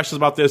have questions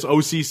about this,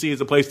 OCC is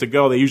the place to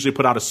go. They usually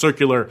put out a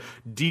circular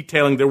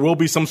detailing there will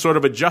be some sort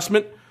of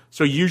adjustment.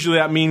 So usually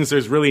that means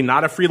there's really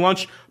not a free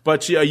lunch.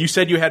 But you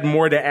said you had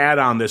more to add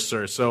on this,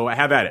 sir. So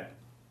have at it.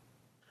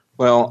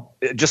 Well,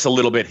 just a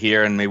little bit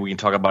here, and maybe we can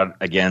talk about it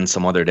again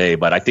some other day.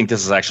 But I think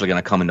this is actually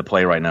going to come into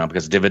play right now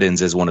because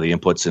dividends is one of the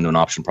inputs into an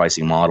option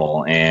pricing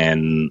model.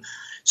 And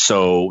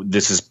so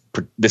this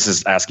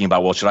is asking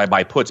about, well, should I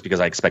buy puts because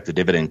I expect a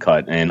dividend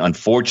cut? And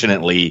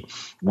unfortunately,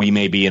 we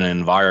may be in an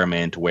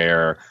environment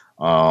where,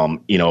 we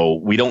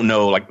don't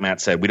know, like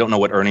Matt said, we don't know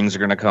what earnings are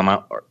going to come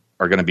out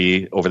are going to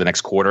be over the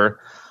next quarter.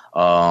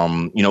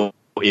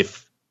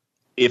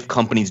 If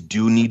companies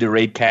do need to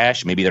raise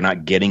cash, maybe they're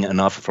not getting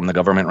enough from the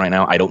government right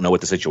now. I don't know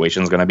what the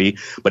situation is going to be.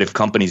 But if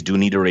companies do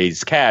need to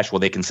raise cash, well,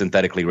 they can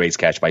synthetically raise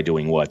cash by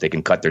doing what? They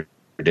can cut their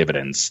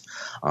dividends.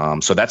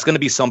 So that's going to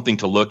be something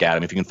to look at. I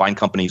mean, if you can find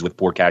companies with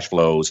poor cash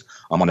flows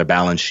on their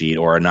balance sheet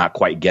or are not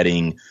quite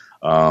getting,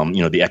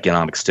 the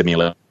economic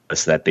stimulus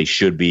that they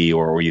should be,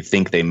 or you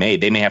think they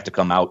may have to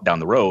come out down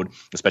the road,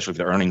 especially if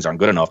their earnings aren't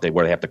good enough,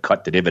 where they have to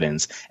cut the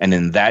dividends. And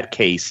in that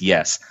case,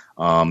 yes,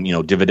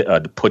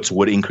 the puts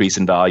would increase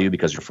in value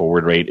because your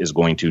forward rate is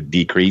going to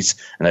decrease,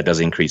 and that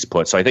does increase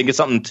puts. So I think it's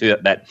something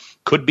that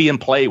could be in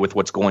play with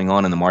what's going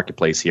on in the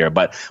marketplace here.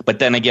 But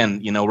then again,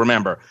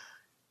 remember,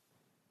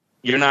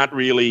 you're not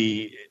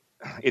really.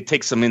 It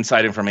takes some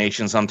inside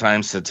information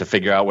sometimes to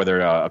figure out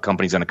whether a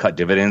company's going to cut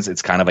dividends.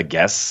 It's kind of a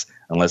guess,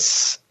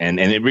 and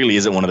it really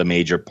isn't one of the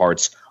major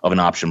parts of an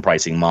option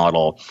pricing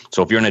model.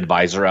 So if you're an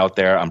advisor out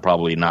there, I'm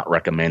probably not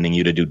recommending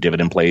you to do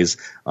dividend plays,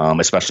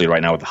 especially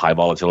right now with high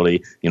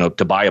volatility.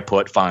 To buy a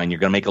put, fine, you're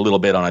going to make a little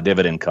bit on a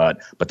dividend cut,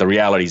 but the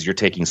reality is you're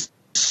taking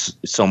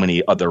so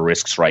many other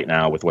risks right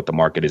now with what the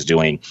market is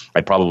doing.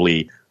 I'd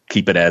probably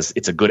keep it as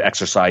it's a good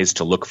exercise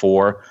to look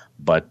for,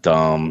 but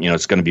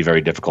it's going to be very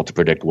difficult to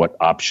predict what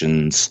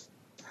options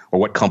or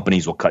what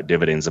companies will cut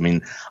dividends. I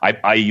mean,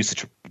 I used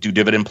to do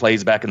dividend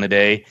plays back in the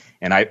day,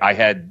 and I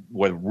had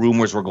where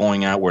rumors were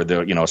going out where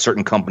a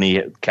certain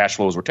company cash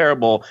flows were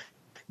terrible,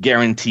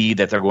 guaranteed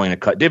that they're going to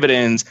cut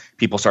dividends.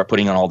 People start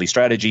putting on all these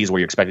strategies where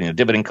you're expecting a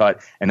dividend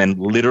cut, and then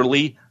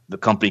literally the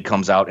company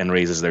comes out and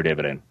raises their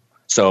dividend.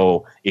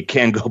 So it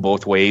can go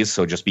both ways.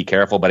 So just be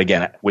careful. But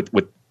again, with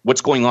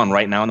what's going on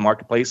right now in the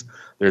marketplace,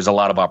 there's a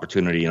lot of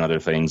opportunity in other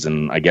things,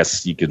 and I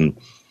guess you can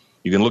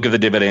look at the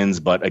dividends,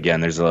 but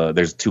again,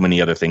 there's too many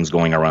other things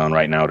going around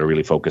right now to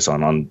really focus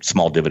on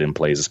small dividend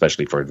plays,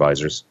 especially for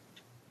advisors.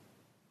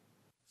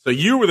 So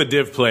you were the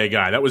div play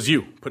guy. That was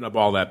you putting up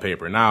all that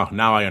paper. Now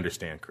I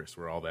understand, Chris,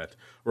 where all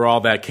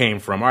that came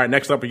from. All right,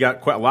 next up we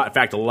got quite a lot. In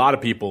fact, a lot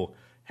of people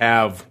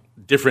have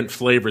different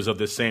flavors of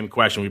this same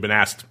question. We've been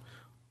asked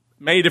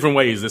many different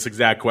ways this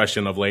exact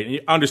question of late. And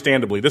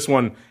understandably, this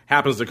one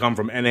happens to come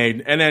from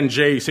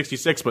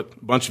NNJ66, but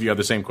a bunch of you have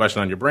the same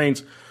question on your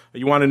brains.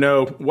 You want to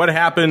know what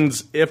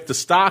happens if the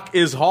stock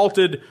is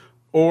halted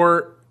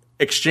or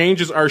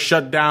exchanges are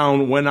shut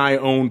down when I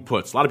own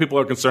puts. A lot of people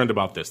are concerned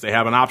about this. They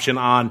have an option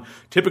on.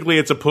 Typically,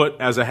 it's a put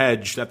as a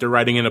hedge that they're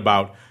writing in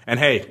about. And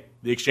hey,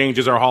 the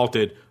exchanges are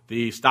halted.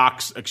 The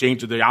stocks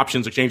exchange, the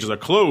options exchanges are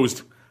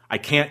closed. I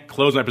can't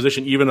close my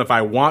position even if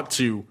I want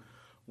to.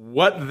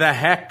 What the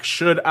heck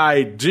should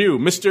I do?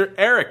 Mr.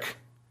 Eric,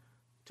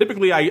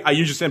 typically I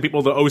usually send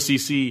people to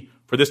OCC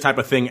for this type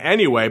of thing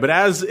anyway, but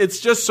as it's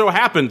just so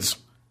happens,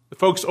 the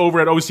folks over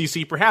at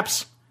OCC,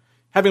 perhaps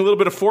having a little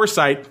bit of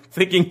foresight,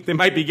 thinking they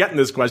might be getting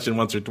this question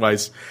once or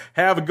twice,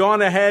 have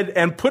gone ahead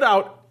and put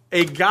out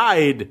a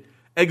guide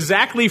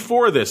exactly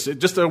for this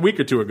just a week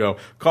or two ago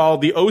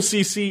called the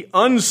OCC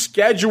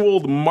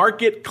Unscheduled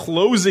Market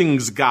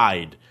Closings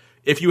Guide.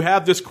 If you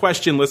have this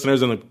question,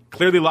 listeners, and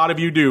clearly a lot of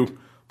you do,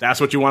 that's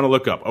what you want to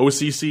look up.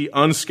 OCC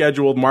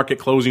Unscheduled Market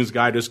Closings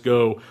Guide. Just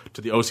go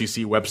to the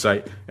OCC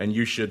website, and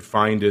you should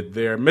find it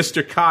there.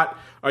 Mr. Cott,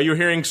 are you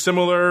hearing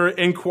similar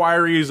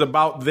inquiries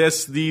about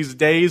this these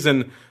days?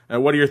 And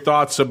what are your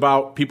thoughts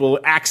about people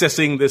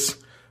accessing this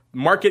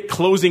Market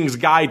Closings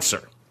Guide,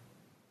 sir?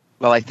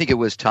 Well, I think it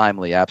was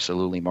timely,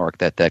 absolutely, Mark,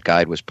 that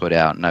guide was put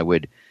out. And I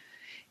would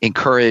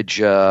encourage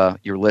your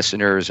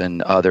listeners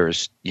and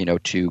others,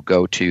 to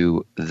go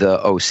to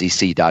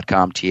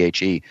theocc.com,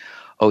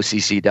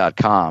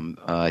 OCC.com.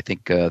 I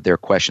think their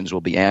questions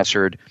will be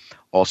answered.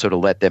 Also to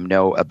let them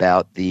know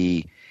about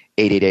the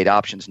 888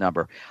 options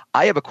number.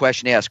 I have a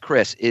question to ask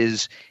Chris.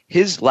 Is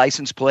his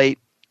license plate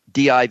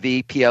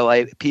DIV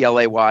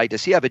PLAY?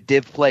 Does he have a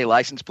div play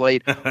license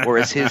plate, or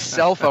is his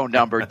cell phone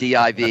number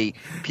DIV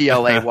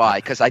PLAY?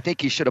 Because I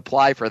think he should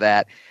apply for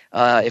that.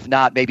 If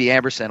not, maybe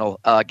Amberson will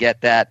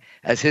get that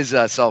as his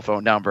cell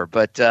phone number.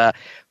 But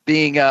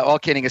being all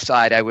kidding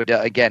aside, I would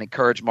again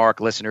encourage Mark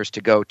listeners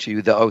to go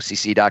to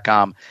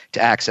theocc.com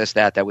to access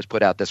that. That was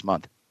put out this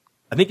month.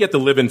 I think you have to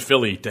live in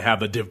Philly to have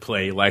the div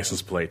play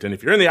license plate. And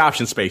if you're in the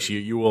option space,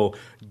 you will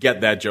get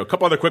that, Joe. A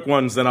couple other quick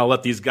ones, then I'll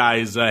let these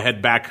guys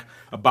head back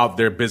about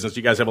their business.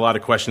 You guys have a lot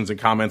of questions and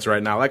comments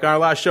right now. Like our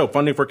last show,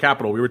 funding for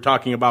capital, we were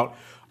talking about,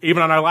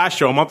 even on our last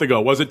show a month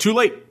ago, was it too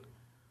late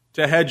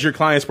to hedge your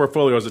client's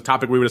portfolio? Was a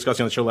topic we were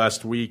discussing on the show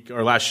last week,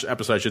 or last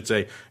episode, I should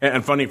say.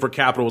 And funding for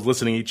capital was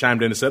listening. He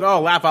chimed in and said,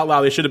 oh, laugh out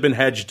loud, they should have been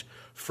hedged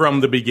from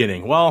the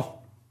beginning.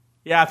 Well,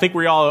 yeah, I think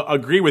we all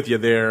agree with you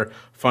there,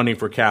 funding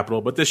for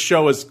capital. But this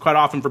show is quite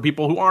often for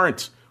people who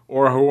aren't,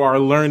 or who are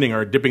learning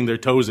or dipping their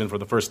toes in for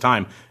the first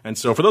time. And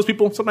so for those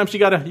people, sometimes you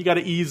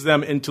gotta ease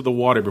them into the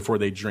water before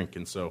they drink.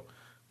 And so,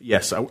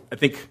 yes, I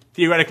think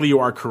theoretically you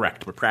are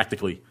correct, but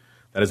practically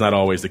that is not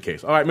always the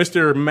case. All right,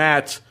 Mr.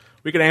 Matt,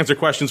 we could answer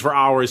questions for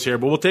hours here,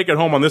 but we'll take it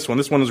home on this one.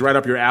 This one is right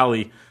up your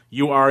alley.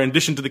 You are, in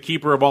addition to the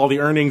keeper of all the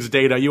earnings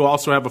data, you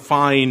also have a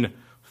fine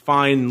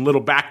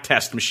little back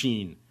test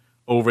machine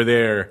over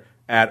there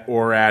at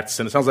ORATS,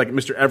 and it sounds like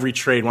Mr. Every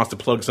Trade wants to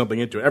plug something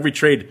into it. Every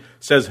Trade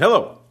says,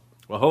 hello.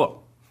 Well, hello.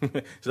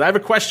 So I have a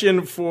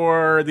question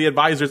for the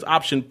Advisors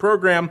Option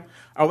Program.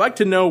 I would like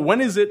to know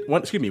when is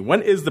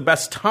the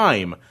best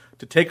time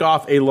to take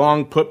off a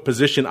long put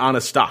position on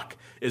a stock?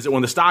 Is it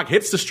when the stock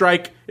hits the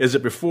strike? Is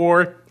it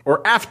before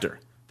or after?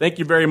 Thank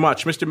you very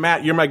much. Mr.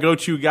 Matt, you're my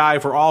go-to guy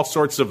for all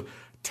sorts of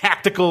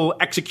tactical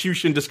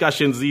execution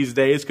discussions these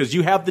days because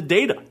you have the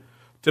data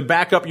to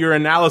back up your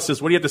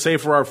analysis. What do you have to say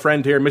for our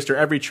friend here, Mr.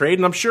 Every Trade?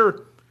 And I'm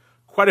sure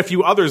quite a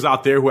few others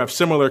out there who have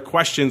similar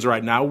questions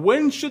right now.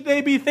 When should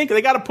they be thinking?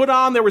 They got to put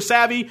on. They were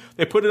savvy.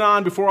 They put it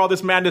on before all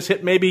this madness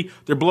hit. Maybe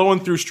they're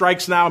blowing through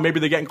strikes now. Maybe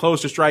they're getting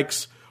close to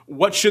strikes.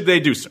 What should they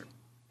do, sir?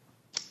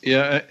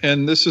 Yeah,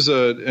 and this is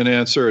an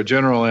answer, a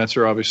general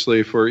answer,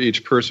 obviously, for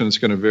each person. It's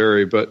going to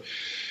vary. But,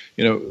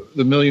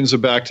 the millions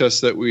of back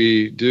tests that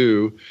we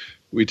do,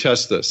 we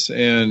test this.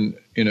 And,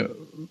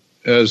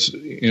 as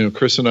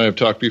Chris and I have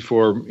talked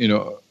before,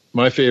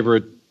 my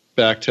favorite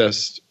back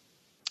test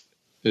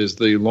is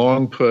the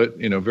long put,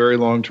 very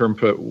long-term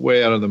put,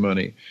 way out of the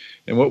money.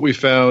 And what we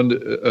found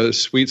a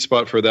sweet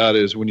spot for that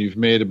is when you've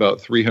made about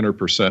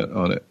 300%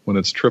 on it. When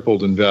it's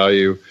tripled in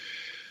value,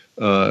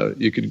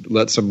 you could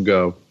let some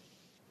go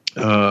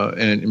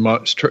and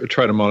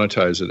try to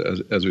monetize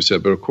it, as we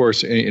said. But of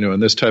course, in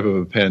this type of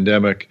a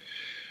pandemic,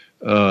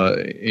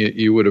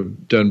 you would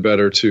have done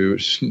better to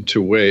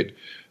wait.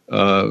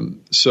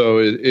 So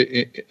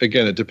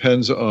again, it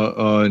depends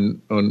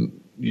on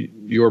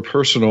your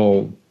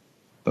personal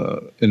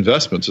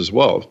investments as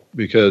well,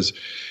 because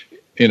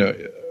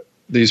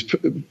these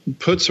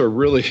puts are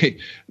really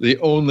the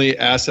only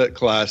asset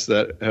class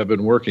that have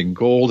been working.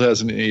 Gold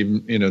hasn't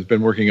even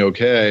been working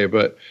okay,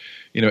 but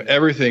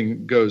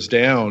everything goes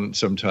down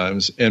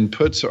sometimes, and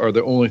puts are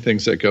the only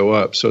things that go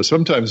up. So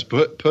sometimes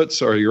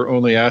puts are your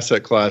only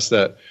asset class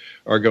that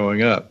are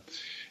going up.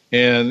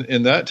 And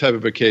in that type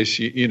of a case,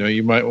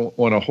 you might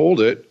want to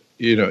hold it.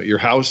 Your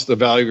house, the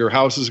value of your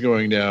house is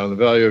going down, the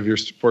value of your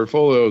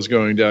portfolio is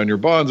going down, your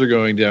bonds are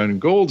going down,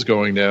 and gold's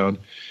going down.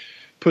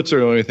 Puts are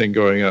the only thing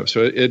going up.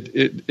 So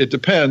it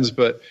depends,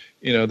 but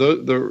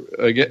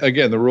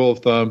the rule of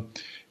thumb,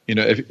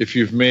 if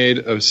you've made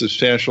a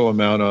substantial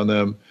amount on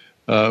them,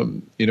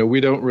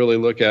 we don't really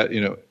look at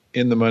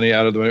in the money,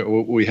 out of the money.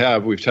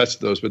 We've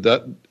tested those, but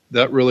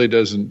that really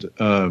doesn't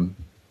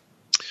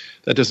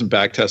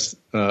back test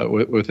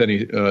with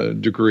any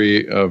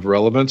degree of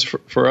relevance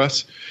for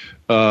us.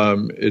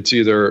 It's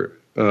either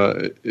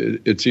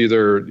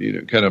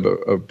kind of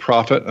a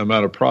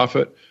amount of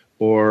profit,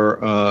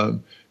 or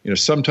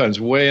sometimes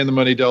way in the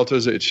money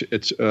deltas.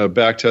 It's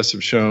back tests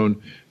have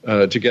shown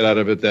to get out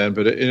of it then,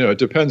 but it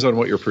depends on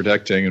what you're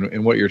protecting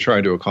and what you're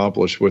trying to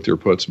accomplish with your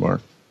puts,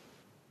 Mark.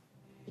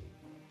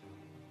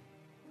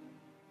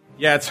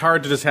 Yeah, it's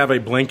hard to just have a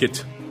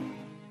blanket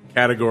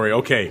category.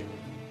 Okay,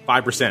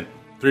 5%,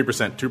 3%,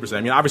 2%.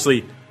 I mean,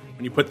 obviously,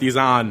 when you put these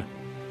on,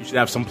 you should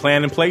have some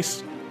plan in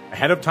place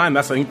ahead of time.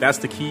 I think that's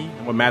the key.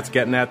 And what Matt's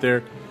getting at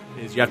there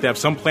is you have to have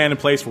some plan in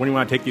place for when you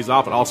want to take these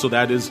off, but also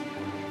that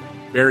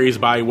varies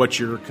by what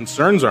your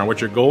concerns are and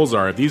what your goals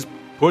are. If these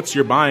puts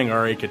you're buying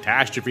are a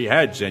catastrophe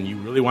hedge and you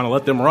really want to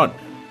let them run,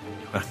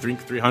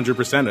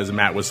 300%, as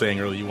Matt was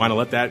saying earlier, you want to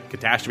let that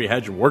catastrophe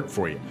hedge work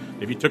for you.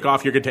 If you took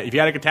off if you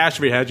had a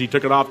catastrophe hedge, you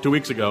took it off 2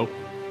 weeks ago,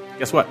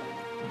 guess what?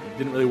 It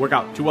didn't really work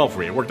out too well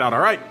for you. It worked out all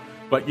right,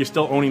 but you're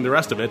still owning the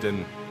rest of it,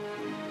 and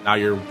now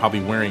you're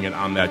probably wearing it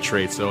on that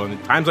trade. So in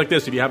times like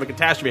this, if you have a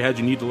catastrophe hedge,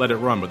 you need to let it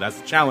run, but that's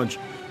the challenge,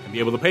 and be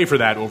able to pay for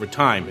that over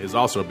time is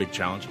also a big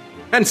challenge.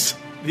 Hence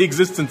the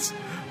existence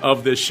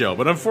of this show.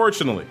 But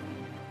unfortunately,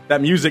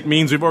 that music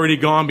means we've already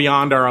gone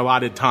beyond our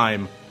allotted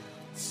time.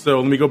 So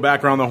let me go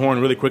back around the horn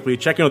really quickly,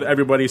 check in with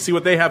everybody, see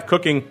what they have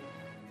cooking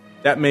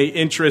that may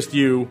interest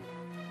you.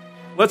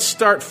 Let's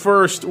start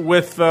first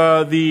with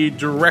the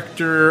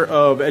Director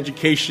of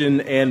Education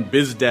and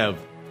BizDev,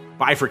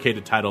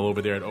 bifurcated title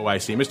over there at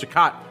OIC. Mr.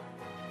 Cott,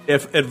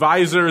 if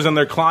advisors and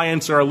their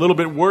clients are a little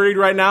bit worried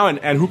right now,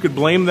 and who could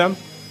blame them,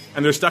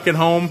 and they're stuck at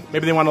home,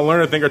 maybe they want to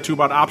learn a thing or two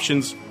about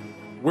options,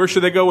 where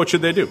should they go? What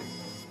should they do?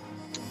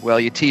 Well,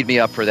 you teed me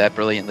up for that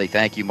brilliantly.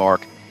 Thank you,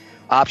 Mark.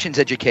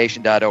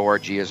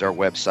 Optionseducation.org is our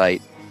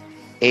website.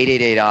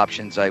 888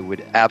 Options. I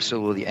would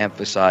absolutely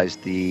emphasize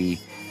the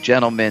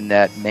gentlemen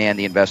that man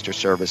the investor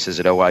services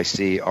at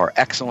OIC are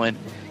excellent.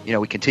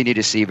 We continue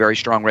to see very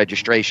strong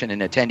registration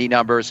and attendee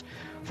numbers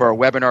for our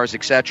webinars,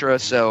 etc.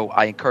 So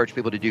I encourage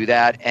people to do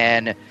that.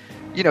 And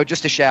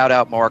just a shout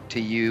out, Mark,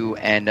 to you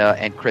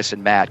and Chris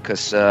and Matt,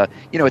 because at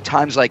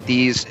times like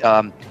these,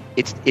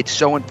 it's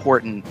so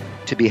important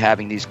to be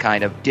having these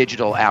kind of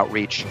digital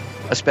outreach,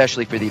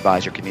 especially for the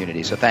advisor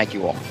community. So thank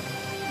you all.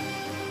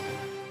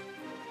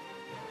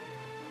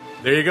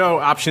 There you go.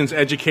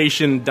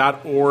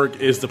 Optionseducation.org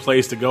is the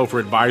place to go for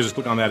advisors.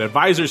 Click on that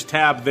Advisors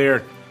tab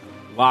there,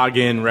 log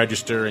in,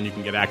 register, and you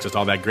can get access to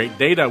all that great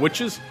data, which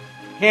is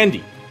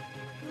handy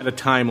at a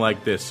time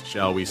like this,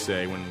 shall we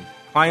say. When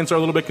clients are a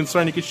little bit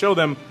concerned, you can show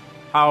them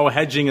how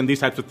hedging and these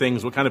types of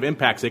things, what kind of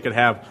impacts they could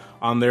have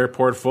on their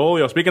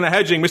portfolio. Speaking of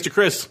hedging, Mr.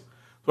 Chris,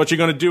 what you're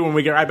going to do when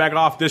we get right back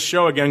off this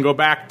show again, go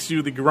back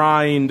to the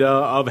grind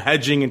of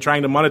hedging and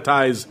trying to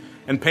monetize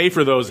and pay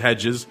for those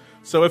hedges.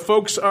 So if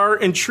folks are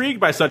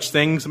intrigued by such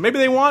things, maybe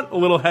they want a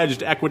little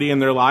hedged equity in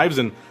their lives,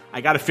 and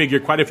I got to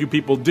figure quite a few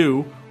people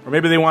do, or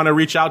maybe they want to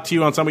reach out to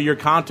you on some of your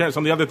content,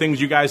 some of the other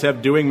things you guys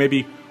have doing,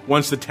 maybe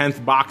once the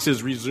 10th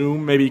boxes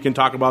resume, maybe you can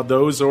talk about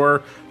those,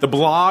 or the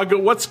blog.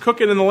 What's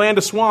cooking in the land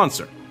of SWAN,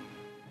 sir?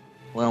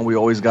 Well, we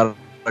always got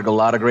a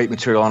lot of great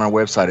material on our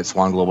website at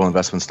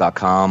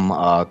swanglobalinvestments.com.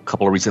 A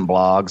couple of recent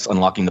blogs,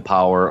 Unlocking the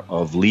Power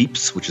of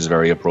Leaps, which is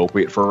very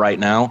appropriate for right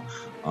now.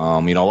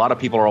 A lot of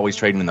people are always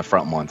trading in the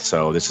front month,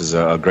 so this is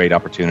a great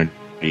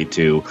opportunity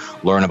to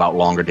learn about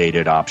longer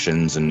dated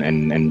options and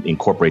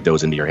incorporate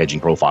those into your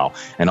hedging profile.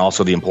 And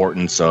also the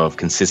importance of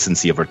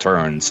consistency of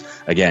returns.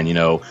 Again,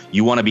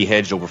 you want to be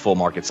hedged over full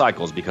market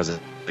cycles because,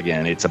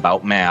 again, it's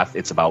about math.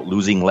 It's about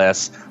losing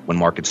less when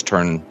markets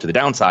turn to the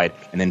downside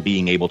and then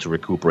being able to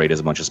recuperate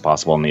as much as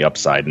possible on the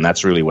upside. And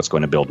that's really what's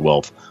going to build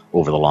wealth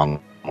over the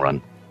long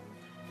run.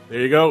 There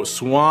you go.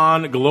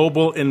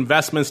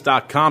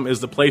 SwanGlobalInvestments.com is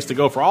the place to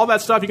go for all that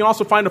stuff. You can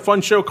also find a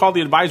fun show called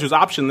The Advisor's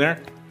Option there,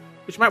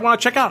 which you might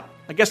want to check out.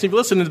 I guess if you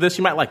listen to this,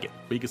 you might like it.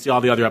 But you can see all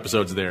the other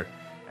episodes there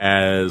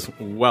as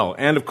well.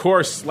 And, of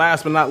course,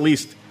 last but not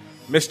least,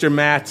 Mr.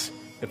 Matt,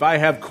 if I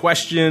have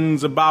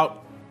questions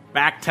about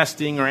back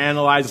testing or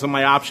analyzing some of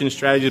my option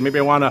strategies, maybe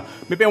I want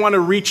to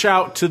reach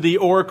out to the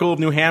Oracle of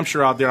New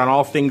Hampshire out there on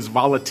all things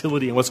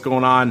volatility and what's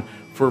going on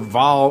for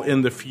vol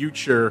in the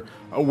future.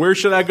 Where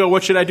should I go?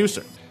 What should I do,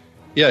 sir?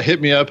 Yeah,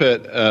 hit me up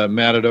at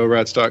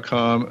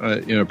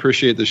matt@orats.com.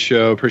 Appreciate the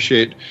show.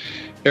 Appreciate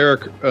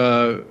Eric,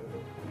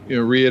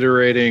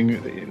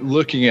 reiterating,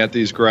 looking at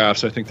these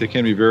graphs. I think they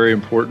can be very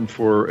important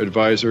for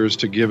advisors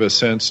to give a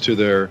sense to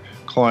their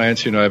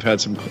clients. I've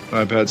had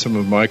some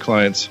of my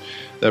clients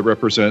that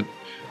represent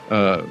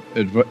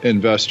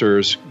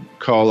investors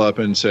call up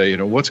and say,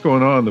 what's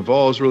going on? The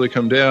vol has really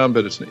come down,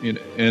 but it's,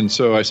 and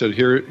so I said,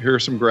 here are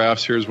some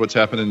graphs. Here's what's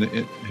happened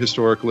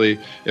historically.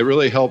 It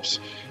really helps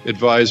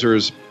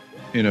advisors,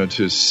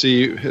 to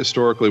see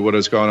historically what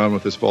has gone on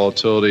with this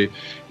volatility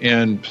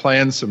and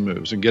plan some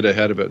moves and get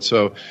ahead of it.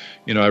 So,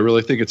 I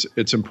really think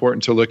it's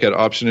important to look at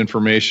option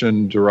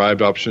information,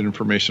 derived option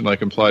information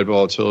like implied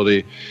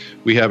volatility.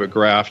 We have it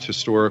graphed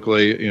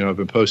historically. I've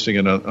been posting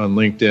it on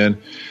LinkedIn.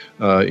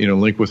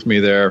 Link with me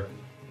there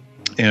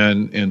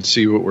and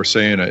see what we're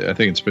saying. I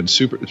think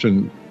it's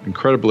been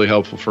incredibly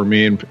helpful for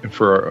me and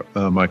for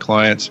my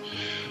clients.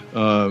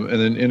 And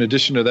then in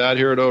addition to that,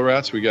 here at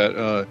ORATs, we got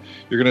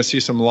you're going to see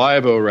some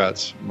live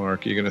ORATs,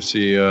 Mark. You're going to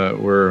see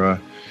we're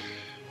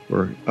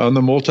on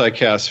the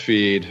multicast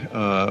feed.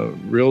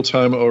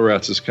 Real-time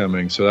ORATs is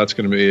coming, so that's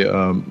going to be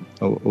a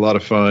lot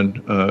of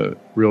fun.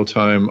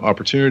 Real-time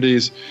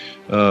opportunities,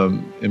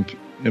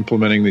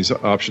 implementing these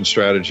option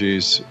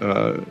strategies,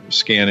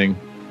 scanning,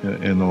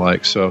 and the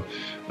like. So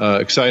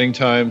exciting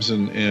times,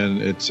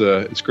 and it's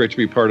great to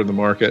be part of the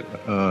market.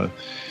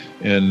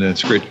 And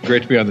it's great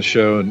to be on the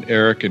show. And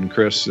Eric and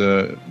Chris,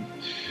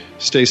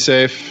 stay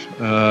safe.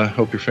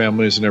 Hope your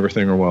families and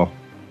everything are well.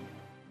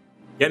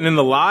 Getting in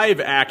the live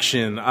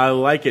action. I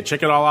like it.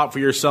 Check it all out for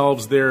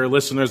yourselves there,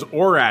 listeners.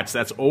 ORATS,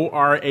 that's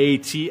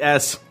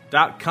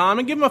ORATS.com.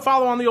 And give them a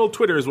follow on the old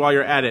Twitters while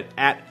you're at it,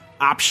 at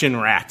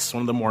OptionRats,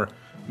 one of the more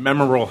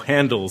memorable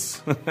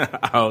handles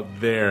out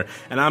there.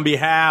 And on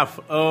behalf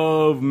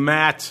of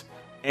Matt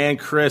and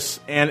Chris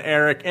and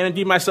Eric, and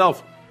indeed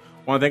myself, I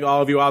want to thank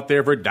all of you out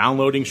there for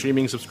downloading,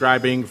 streaming,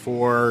 subscribing,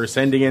 for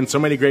sending in so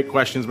many great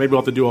questions. Maybe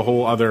we'll have to do a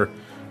whole other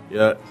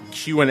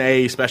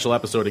Q&A special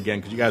episode again,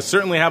 because you guys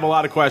certainly have a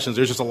lot of questions.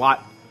 There's just a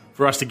lot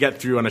for us to get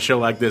through on a show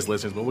like this,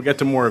 listeners. But we'll get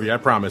to more of you, I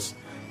promise.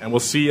 And we'll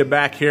see you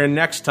back here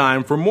next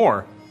time for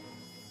more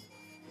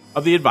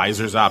of The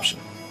Advisor's Option.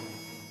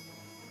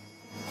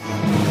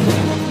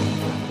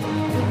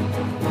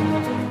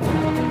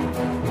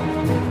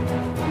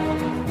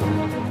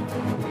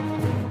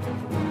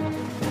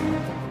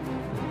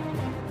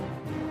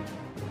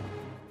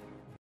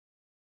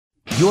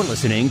 You're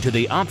listening to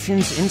the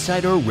Options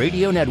Insider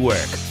Radio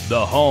Network,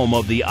 the home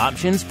of the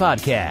Options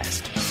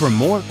Podcast. For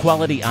more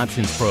quality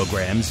options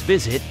programs,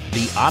 visit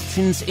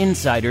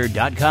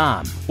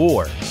theoptionsinsider.com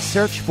or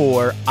search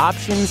for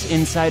Options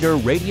Insider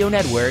Radio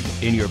Network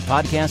in your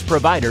podcast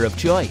provider of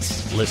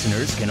choice.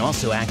 Listeners can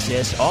also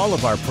access all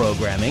of our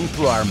programming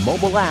through our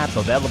mobile app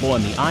available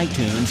in the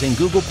iTunes and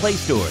Google Play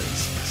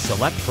stores.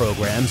 Select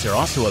programs are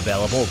also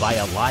available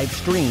via live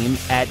stream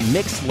at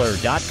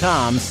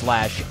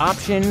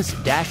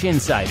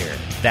mixlr.com/options-insider.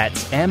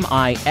 That's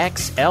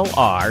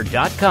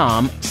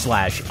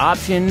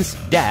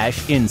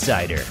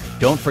mixlr.com/options-insider.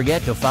 Don't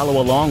forget to follow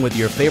along with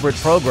your favorite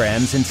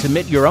programs and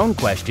submit your own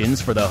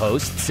questions for the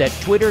hosts at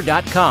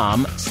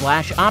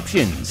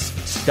twitter.com/options,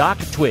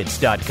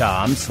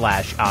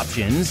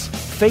 stocktwits.com/options,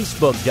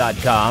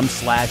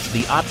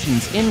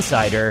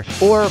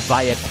 facebook.com/theoptionsinsider, or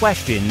via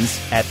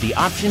questions at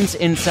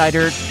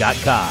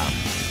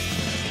theoptionsinsider.com.